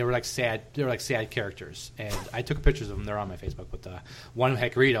 Right, and they were like sad. They were like sad characters, and I took pictures of them. They're on my Facebook. But one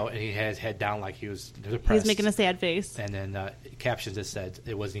had Greedo, and he had his head down like he was depressed. He was making a sad face. And then captions that said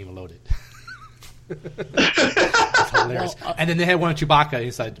it wasn't even loaded. It's hilarious. Well, and then they had one of Chewbacca, and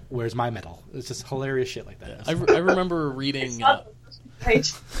he said, "Where's my medal?" It's just hilarious shit like that. I remember reading.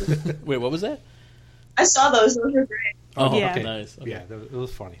 Right. Wait, what was that? I saw those. Those were great. Oh, Yeah. okay. Nice. Okay. Yeah, it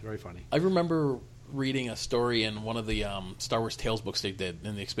was funny, very funny. I remember reading a story in one of the Star Wars Tales books they did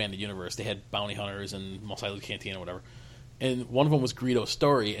in the expanded universe. They had bounty hunters and Mos Eisley Cantina or whatever. And one of them was Greedo's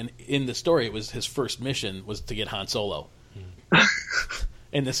story. And in the story, it was his first mission was to get Han Solo.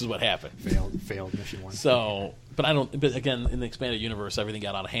 And this is what happened. Failed mission 1. So, but again, in the expanded universe, everything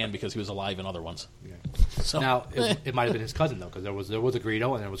got out of hand because he was alive in other ones. Yeah. So, Now, it might have been his cousin, though, because there was a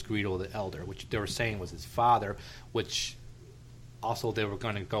Greedo, and there was Greedo the Elder, which they were saying was his father, which also they were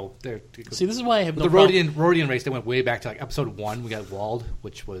going to go there. see, this is why I have no The problem. Rodian race, they went way back to like episode 1. We got Wald,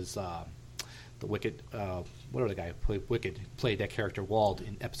 which was the Wicked, whatever the guy who played that character Wald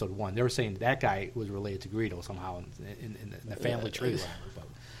in episode 1. They were saying that guy was related to Greedo somehow in the family tree.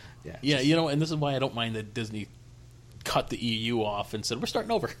 But, Yeah, and this is why I don't mind that Disney cut the EU off and said, we're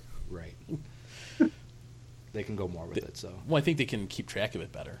starting over. Right. They can go more with it, so. Well, I think they can keep track of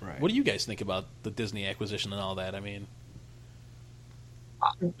it better. Right. What do you guys think about the Disney acquisition and all that? I mean,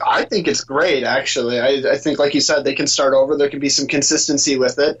 I think it's great, actually. I think, like you said, they can start over. There can be some consistency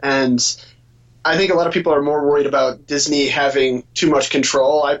with it. And I think a lot of people are more worried about Disney having too much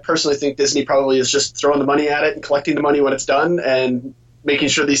control. I personally think Disney probably is just throwing the money at it and collecting the money when it's done and making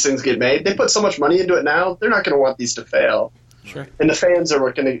sure these things get made. They put so much money into it now, they're not going to want these to fail. sure. And the fans are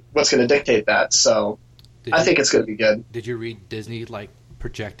what's going to dictate that. So I think it's going to be good. Did you read Disney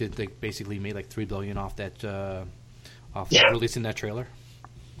projected they basically made $3 billion off that Yeah. releasing that trailer?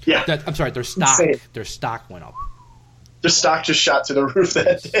 Yeah, I'm sorry, their stock. Insane. Their stock went up. their stock just shot to the roof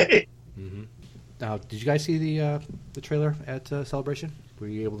that day. Now, did you guys see the trailer at Celebration? Were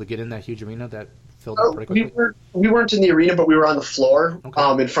you able to get in that huge arena that filled up pretty quickly? We weren't in the arena, but we were on the floor,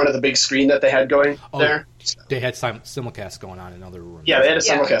 Okay. in front of the big screen that they had going there. They had simulcast going on in other rooms. Yeah, they had a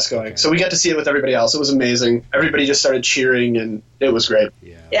simulcast going, Okay. so we got to see it with everybody else. It was amazing. Everybody just started cheering, and it was great.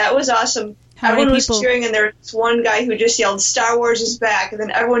 Yeah, it was awesome. How many Everyone was people- cheering, and there was one guy who just yelled, "Star Wars is back!" and then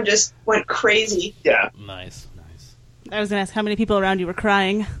everyone just went crazy. Yeah, Nice. I was going to ask how many people around you were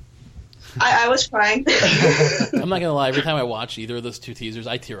crying. I was crying. I'm not gonna lie. Every time I watch either of those two teasers,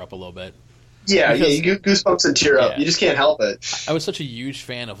 I tear up a little bit. yeah, Because- you get goosebumps and tear up. Yeah. You just can't help it. I was such a huge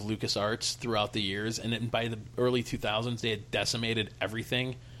fan of LucasArts throughout the years, and then by the early 2000s, they had decimated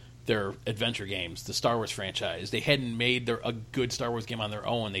everything. Their adventure games, the Star Wars franchise, they hadn't made a good Star Wars game on their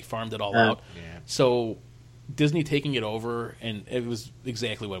own. They farmed it all out. Yeah. So Disney taking it over, and it was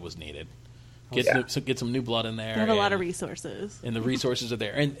exactly what was needed. Get some new blood in there. They have a lot and- of resources. and the resources are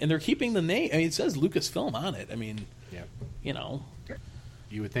there, and they're keeping the name. I mean, it says Lucasfilm on it. I mean, Yeah. you know,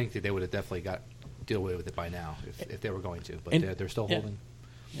 You would think that they would have definitely deal with it by now if they were going to, but And- they're still yeah. holding.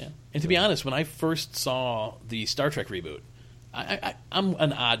 yeah. And to be honest, when I first saw the Star Trek reboot, I'm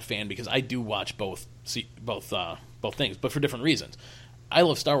an odd fan because I do watch both things, but for different reasons. I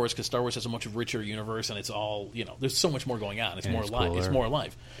love Star Wars because Star Wars has a much richer universe, and it's all there's so much more going on. It's And more it's live. It's cooler. more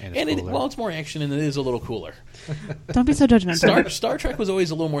live, And it's cooler. it's more action, and it is a little cooler. Don't be so judgmental. Star Trek was always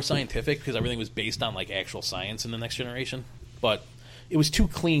a little more scientific because everything was based on like actual science in the Next Generation, but it was too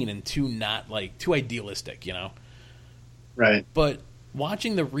clean and too not too idealistic, Right. But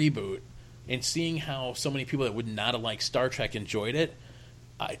watching the reboot and seeing how so many people that would not have liked Star Trek enjoyed it,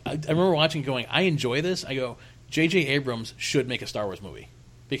 I remember watching going, I enjoy this. I go, J.J. Abrams should make a Star Wars movie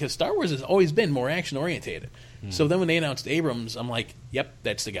because Star Wars has always been more action orientated. So then when they announced Abrams, I'm like, yep,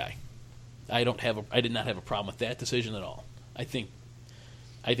 that's the guy. I did not have a problem with that decision at all. I think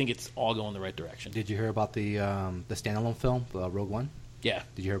it's all going the right direction. Did you hear about the standalone film, Rogue One? Yeah.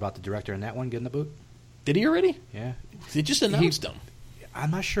 Did you hear about the director in that one getting the boot? Did he already? Yeah. They just announced him. I'm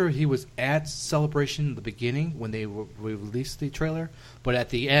not sure he was at Celebration in the beginning when they released the trailer, but at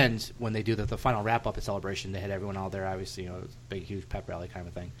the end, when they do the final wrap up at Celebration, they had everyone out there. Obviously, it was a big, huge pep rally kind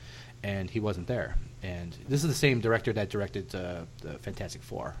of thing, and he wasn't there. And this is the same director that directed the Fantastic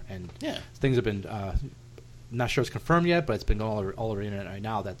Four, and Yeah. things have been not sure it's confirmed yet, but it's been going all over the internet right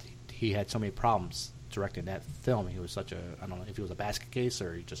now that he had so many problems directing that film. He was such I don't know if he was a basket case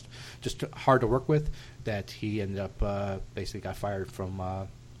or he just hard to work with, that he ended up basically got fired from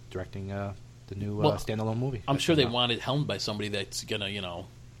directing the new standalone movie. I'm that's sure they coming out. want it helmed by somebody that's gonna,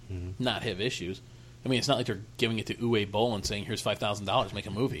 not have issues. I mean, it's not like they're giving it to Uwe Boll and saying, "Here's $5,000, make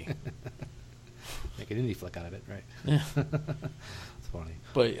a movie." make an indie flick out of it, right? Yeah. It's funny.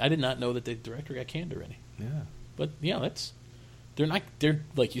 But I did not know that the director got canned already. Yeah. But they're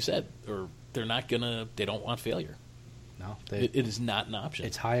like you said, or they're not gonna. They don't want failure. No, It is not an option.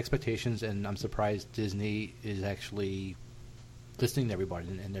 it's high expectations, and I'm surprised Disney is actually listening to everybody,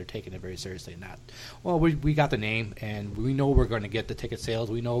 and they're taking it very seriously. We got the name, and we know we're going to get the ticket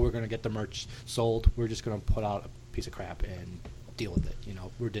sales. We know we're going to get the merch sold. We're just going to put out a piece of crap and deal with it.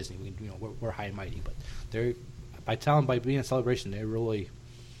 We're Disney. We're high and mighty, but by being a Celebration,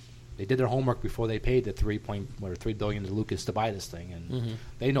 they did their homework before they paid the $3 billion to Lucas to buy this thing, and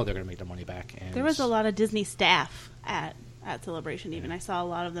they know they're going to make their money back. And There was a lot of Disney staff at Celebration. Even I saw a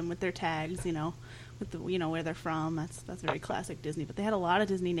lot of them with their tags. With the where they're from. That's very classic Disney. But they had a lot of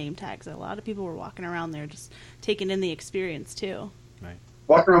Disney name tags. A lot of people were walking around there just taking in the experience too. Right.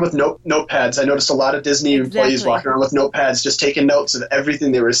 Walking around with notepads. I noticed a lot of Disney employees Exactly. walking around with notepads, just taking notes of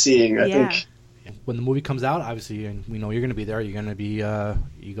everything they were seeing. I Yeah. think. When the movie comes out, obviously, and we know you're going to be there. You're going to be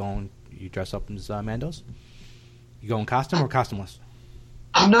you dress up as Mandos. You go in costume or costumeless?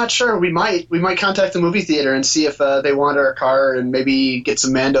 I'm not sure. We might contact the movie theater and see if they want our car and maybe get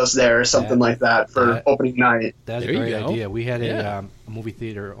some Mandos there or something like that for opening night. That's There a you great go. idea. We had Yeah. a movie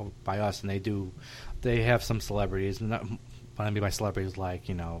theater by us, and they have some celebrities. Not, what I mean by celebrities, like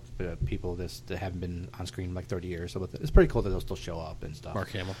people that haven't been on screen like 30 years. So it's pretty cool that they'll still show up and stuff.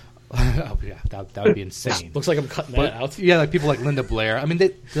 Mark Hamill. Oh, yeah, that would be insane. Looks like I'm cutting But, that out. yeah, like people like Linda Blair. I mean,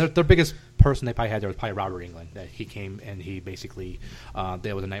 their biggest person they probably had there was probably Robert Englund. That he came and he basically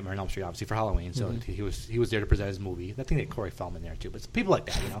there was a Nightmare on Elm Street, obviously for Halloween. So he was there to present his movie. I think they had Corey Feldman there too. But it's people like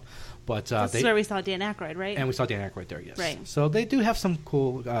that, But This is where we saw Dan Aykroyd, right? and we saw Dan Aykroyd there, yes. Right. So they do have some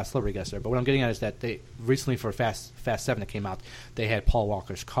cool celebrity guests there. But what I'm getting at is that they recently for Fast 7 that came out, they had Paul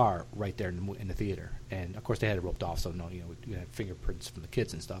Walker's car right there in the theater, and of course they had it roped off, so you had fingerprints from the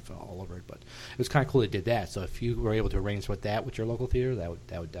kids and stuff all over it. But it was kind of cool they did that. So if you were able to arrange with that with your local theater, that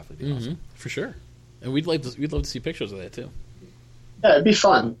would definitely be awesome for sure. And we'd love to see pictures of that too. Yeah, it'd be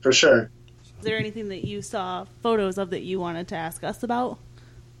fun for sure. Is there anything that you saw photos of that you wanted to ask us about?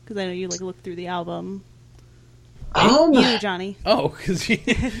 Because I know you looked through the album. You, Johnny. Oh,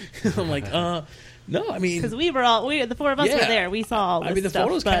 because I'm like, no, I mean, because the four of us were there. We saw all this the stuff,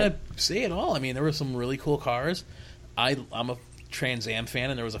 photos kind of say it all. I mean, there were some really cool cars. I'm a Trans Am fan,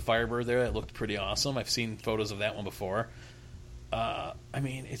 and there was a Firebird there that looked pretty awesome. I've seen photos of that one before. I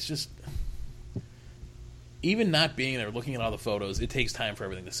mean, it's just, even not being there, looking at all the photos, it takes time for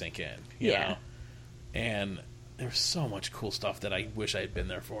everything to sink in. You know? And there's so much cool stuff that I wish I had been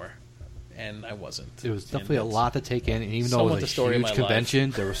there for. And I wasn't. It was definitely a lot to take in, and even though it was a huge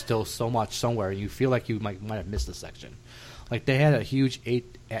convention, there was still so much somewhere, and you feel like you might have missed a section. Like they had a huge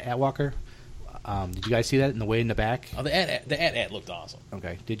 8 Atwalker. Did you guys see that in the way in the back? Oh, the At looked awesome.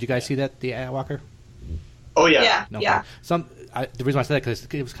 Okay. Did you guys see that, the Atwalker? Oh yeah, Okay. yeah. The reason I said that because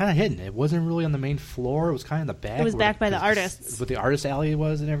it was kind of hidden. It wasn't really on the main floor. It was kind of in the back. It was back by the artists. What the artist alley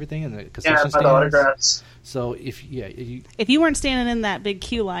was and everything, and the concession by stands. the autographs. So if you weren't standing in that big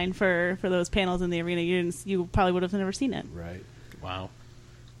queue line for those panels in the arena, you probably would have never seen it. Right. Wow.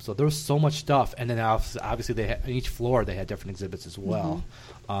 So there was so much stuff, and then obviously they had, on each floor they had different exhibits as well.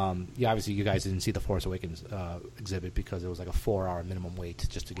 Obviously you guys didn't see the Force Awakens exhibit because it was like a 4-hour minimum wait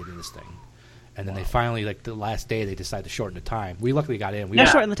just to get in this thing. And then they finally, the last day, they decided to shorten the time. We luckily got in. Not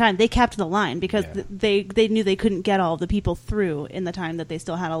shorten the time. They kept the line because they knew they couldn't get all the people through in the time that they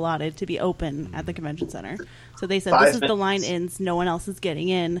still had allotted to be open at the convention center. So they said, this is the line ends. No one else is getting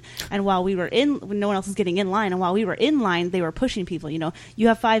in. And while we were no one else is getting in line. And while we were in line, they were pushing people. You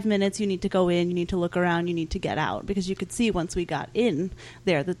have 5 minutes. You need to go in. You need to look around. You need to get out. Because you could see once we got in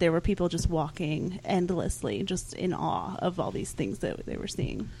there that there were people just walking endlessly, just in awe of all these things that they were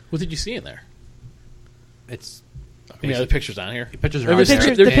seeing. What did you see in there? The pictures on here. The pictures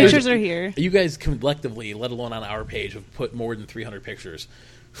The pictures are here. You guys collectively, let alone on our page, have put more than 300 pictures.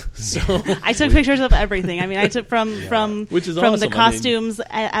 So I took pictures of everything. I mean, I took from Which is from awesome. the costumes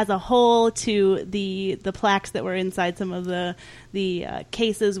as a whole to the plaques that were inside some of the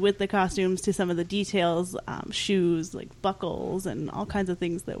cases with the costumes to some of the details, shoes like buckles and all kinds of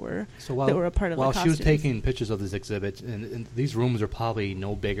things that were a part of the costumes. While she was taking pictures of this exhibit, and these rooms are probably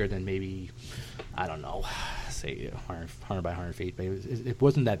no bigger than maybe, I don't know, say 100 by 100 feet, but it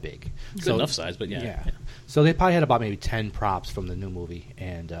wasn't that big. Good enough size, but yeah. So they probably had about maybe 10 props from the new movie,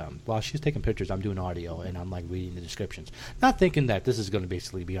 and while she's taking pictures, I'm doing audio, and I'm reading the descriptions, not thinking that this is going to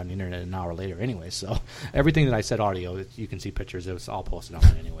basically be on the internet an hour later anyway. So everything that I said audio, you can see pictures. It was all posted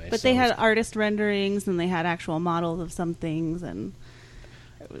online anyway. But they had artist renderings, and they had actual models of some things, and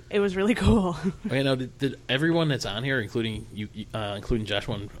it was really cool. Okay, now did everyone that's on here, including you, including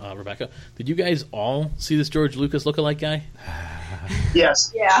Joshua and Rebecca, did you guys all see this George Lucas lookalike guy?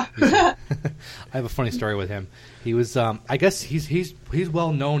 Yes. Yeah. I have a funny story with him. He was, I guess he's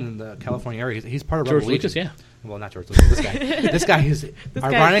well known in the California area. He's part of George Rebel Lucas, Legion. yeah. Well, not George Lucas. This guy. This guy is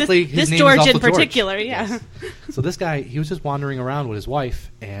ironically his this name George is also in particular. George. Yeah. Yes. So this guy, he was just wandering around with his wife,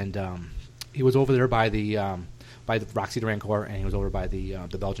 and he was over there by the Roxy de Rancourt, and he was over by the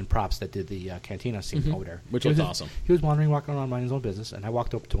Belgian props that did the Cantina scene over there, Which was awesome. He was walking around minding his own business, and I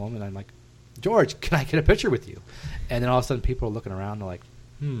walked up to him, and I'm like, George, can I get a picture with you? And then all of a sudden, people are looking around, they're like,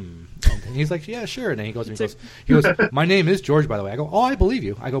 And he's like, yeah, sure. And then he goes, my name is George, by the way. I go, oh, I believe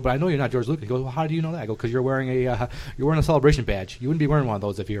you. I go, but I know you're not George Lucas. He goes, well, how do you know that? I go, because you're wearing a Celebration badge. You wouldn't be wearing one of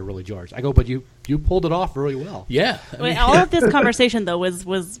those if you were really George. I go, but you pulled it off really well. Yeah. All of this conversation though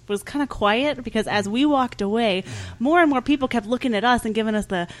was kind of quiet because as we walked away, more and more people kept looking at us and giving us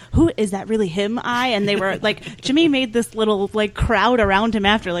the "Who is that? Really him?" eye, and they were like, Jimmy made this little crowd around him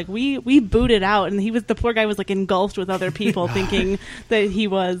after. We booted out, and the poor guy was engulfed with other people thinking that he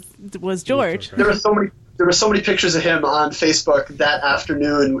was George. There were so many pictures of him on Facebook that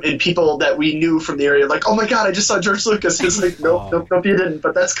afternoon, and people that we knew from the area, like, oh my god, I just saw George Lucas. It's like, nope, you didn't,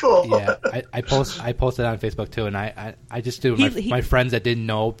 but that's cool. Yeah, I posted on Facebook too, and I just do my friends that didn't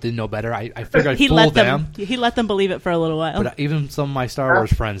know better. I figured I'd fool them. He let them believe it for a little while. But even some of my Star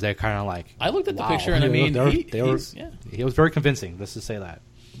Wars friends, they're kind of like, I looked at the wow. picture, and I mean, he was very convincing. Let's just say that.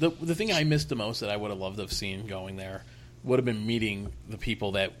 The thing I missed the most that I would have loved to have seen going there would have been meeting the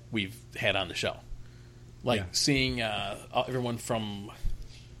people that we've had on the show. Seeing everyone from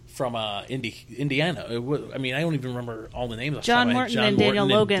from Indiana. I mean, I don't even remember all the names. John Morton and Daniel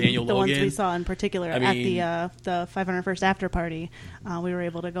Logan, Daniel the ones Logan. we saw in particular I mean, at the 501st after party. We were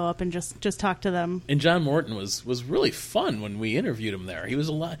able to go up and just talk to them. And John Morton was really fun when we interviewed him there. He was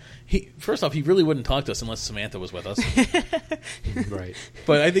a lot. First off, he really wouldn't talk to us unless Samantha was with us. Right.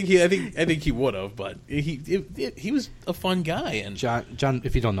 But I think he would have. But he was a fun guy. And John,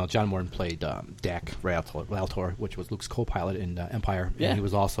 if you don't know, John Morton played Dak Raltor, which was Luke's co-pilot in Empire. Yeah. And he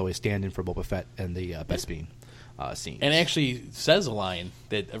was also a stand-in for Boba Fett and the Bespin scene. and actually says a line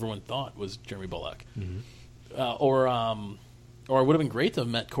that everyone thought was Jeremy Bullock. Or it would have been great to have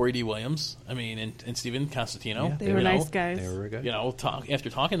met Corey D. Williams. I mean, and Steven Constantino. Yeah. They were nice guys. They were good. After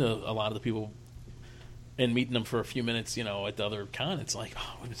talking to a lot of the people and meeting them for a few minutes, at the other con, it's like, oh,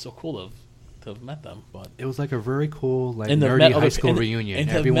 it would have been so cool to have met them. But it was like a very cool, like And they've nerdy met high other- school and- reunion. and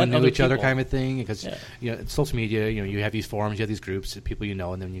have Everyone met knew other each other, people. kind of thing. Because Yeah. it's social media, you have these forums, you have these groups, of people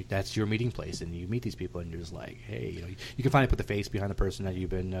and then that's your meeting place, and you meet these people, and you're just like, hey, you can finally put the face behind the person that you've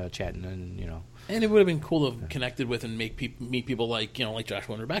been chatting, and And it would have been cool to have connected with and meet people like like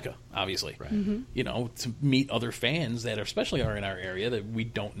Joshua and Rebecca, obviously. Right. To meet other fans that especially are in our area that we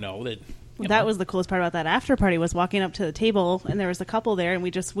don't know that. That was the coolest part about that after party, was walking up to the table, and there was a couple there, and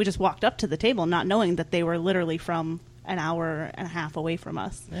we just walked up to the table, not knowing that they were literally from an hour and a half away from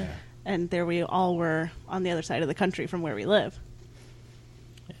us. Yeah. And there we all were on the other side of the country from where we live.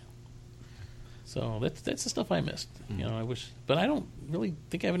 So that's the stuff I missed. I wish, but I don't really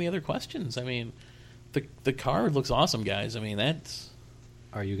think I have any other questions. I mean, the car looks awesome, guys. I mean, that's.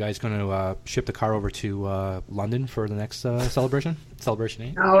 Are you guys going to ship the car over to London for the next celebration? Celebration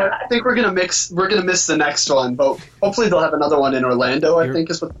 8? No, I think we're gonna miss the next one, but hopefully they'll have another one in Orlando. I think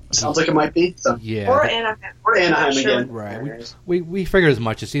is what it sounds like it might be. So. Yeah. Or Anaheim. Or Anaheim Sure. again. Right. We figured as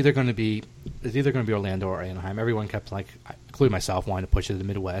much. It's either going to be Orlando or Anaheim. Everyone kept, including myself, wanting to push it to the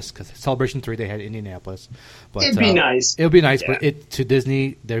Midwest because Celebration 3 they had Indianapolis. But It'd be nice. It would be nice, Yeah. but to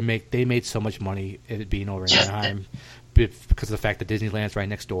Disney they made so much money it being over in Anaheim. Because of the fact that Disneyland's right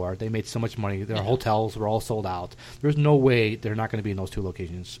next door, they made so much money. Their hotels were all sold out. There's no way they're not going to be in those two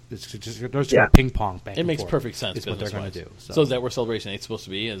locations. It's just they're just going to ping pong back. It and makes forth. perfect sense. Is what they're going business-wise. to do. So is that where Celebration 8 is supposed to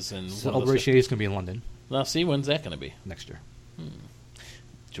be? Is in Celebration 8 is going to be in London Now, see, when's that going to be? next year.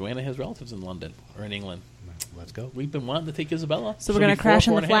 Joanna has relatives in London or in England. Let's go. We've been wanting to take Isabella. So we're going to crash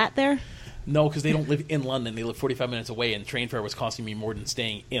in the flat there? No, because they don't live in London. They live 45 minutes away, and train fare was costing me more than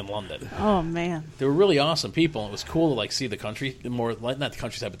staying in London. Oh, man. They were really awesome people, and it was cool to see the country, not the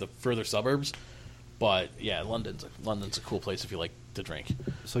countryside, but the further suburbs. But yeah, London's a cool place if you like to drink.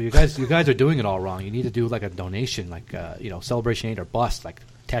 So you guys are doing it all wrong. You need to do a donation, Celebration 8 or bust,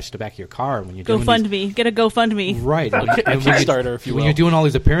 attached to the back of your car when you're doing GoFundMe. Get a GoFundMe. Right. A Kickstarter, if you will. When you're doing all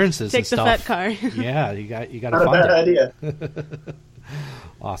these appearances Take and the stuff. fat car. Yeah, you got to Not a fund bad it. idea.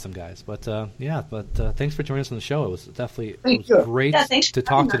 Awesome, guys. But thanks for joining us on the show. It was definitely Thank you. great Yeah, thanks to for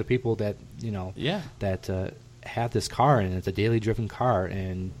talk having to the us. people that that have this car, and it's a daily driven car.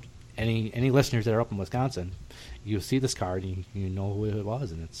 And any listeners that are up in Wisconsin, you see this car and you know who it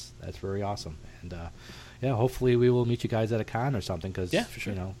was, and that's very awesome. And hopefully we will meet you guys at a con or something because Yeah, for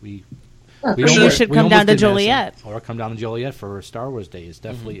sure. We You almost- should we come almost down to did Madison. Joliet. or come down to Joliet for Star Wars Day. It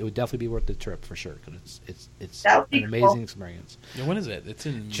would definitely be worth the trip for sure because it's That would be an amazing cool. experience. Yeah, when is it? It's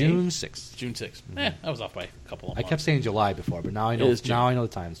in May? June 6th. June 6th. I was off by a couple of I months. kept saying July before, but now I know. It is June. Now I know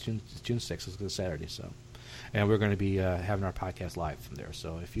the time. It's June 6th. It's a Saturday, so, and we're going to be having our podcast live from there.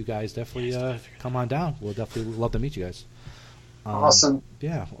 So if you guys definitely come on down, we'll definitely love to meet you guys. Awesome.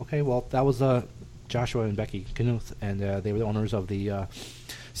 Yeah. Okay. Well, that was Joshua and Becky Knuth, and they were the owners of the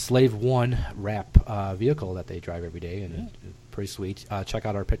Slave One wrap vehicle that they drive every day, and it's pretty sweet. Check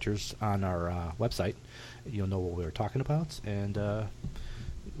out our pictures on our website. You'll know what we were talking about, and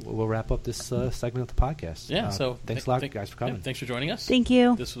we'll wrap up this segment of the podcast. Yeah, so thanks a lot, guys, for coming. Yeah, thanks for joining us. Thank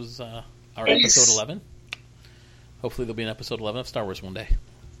you. This was our Thanks. episode 11. Hopefully there'll be an episode 11 of Star Wars one day.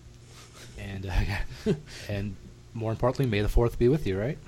 And and more importantly, may the 4th be with you, right?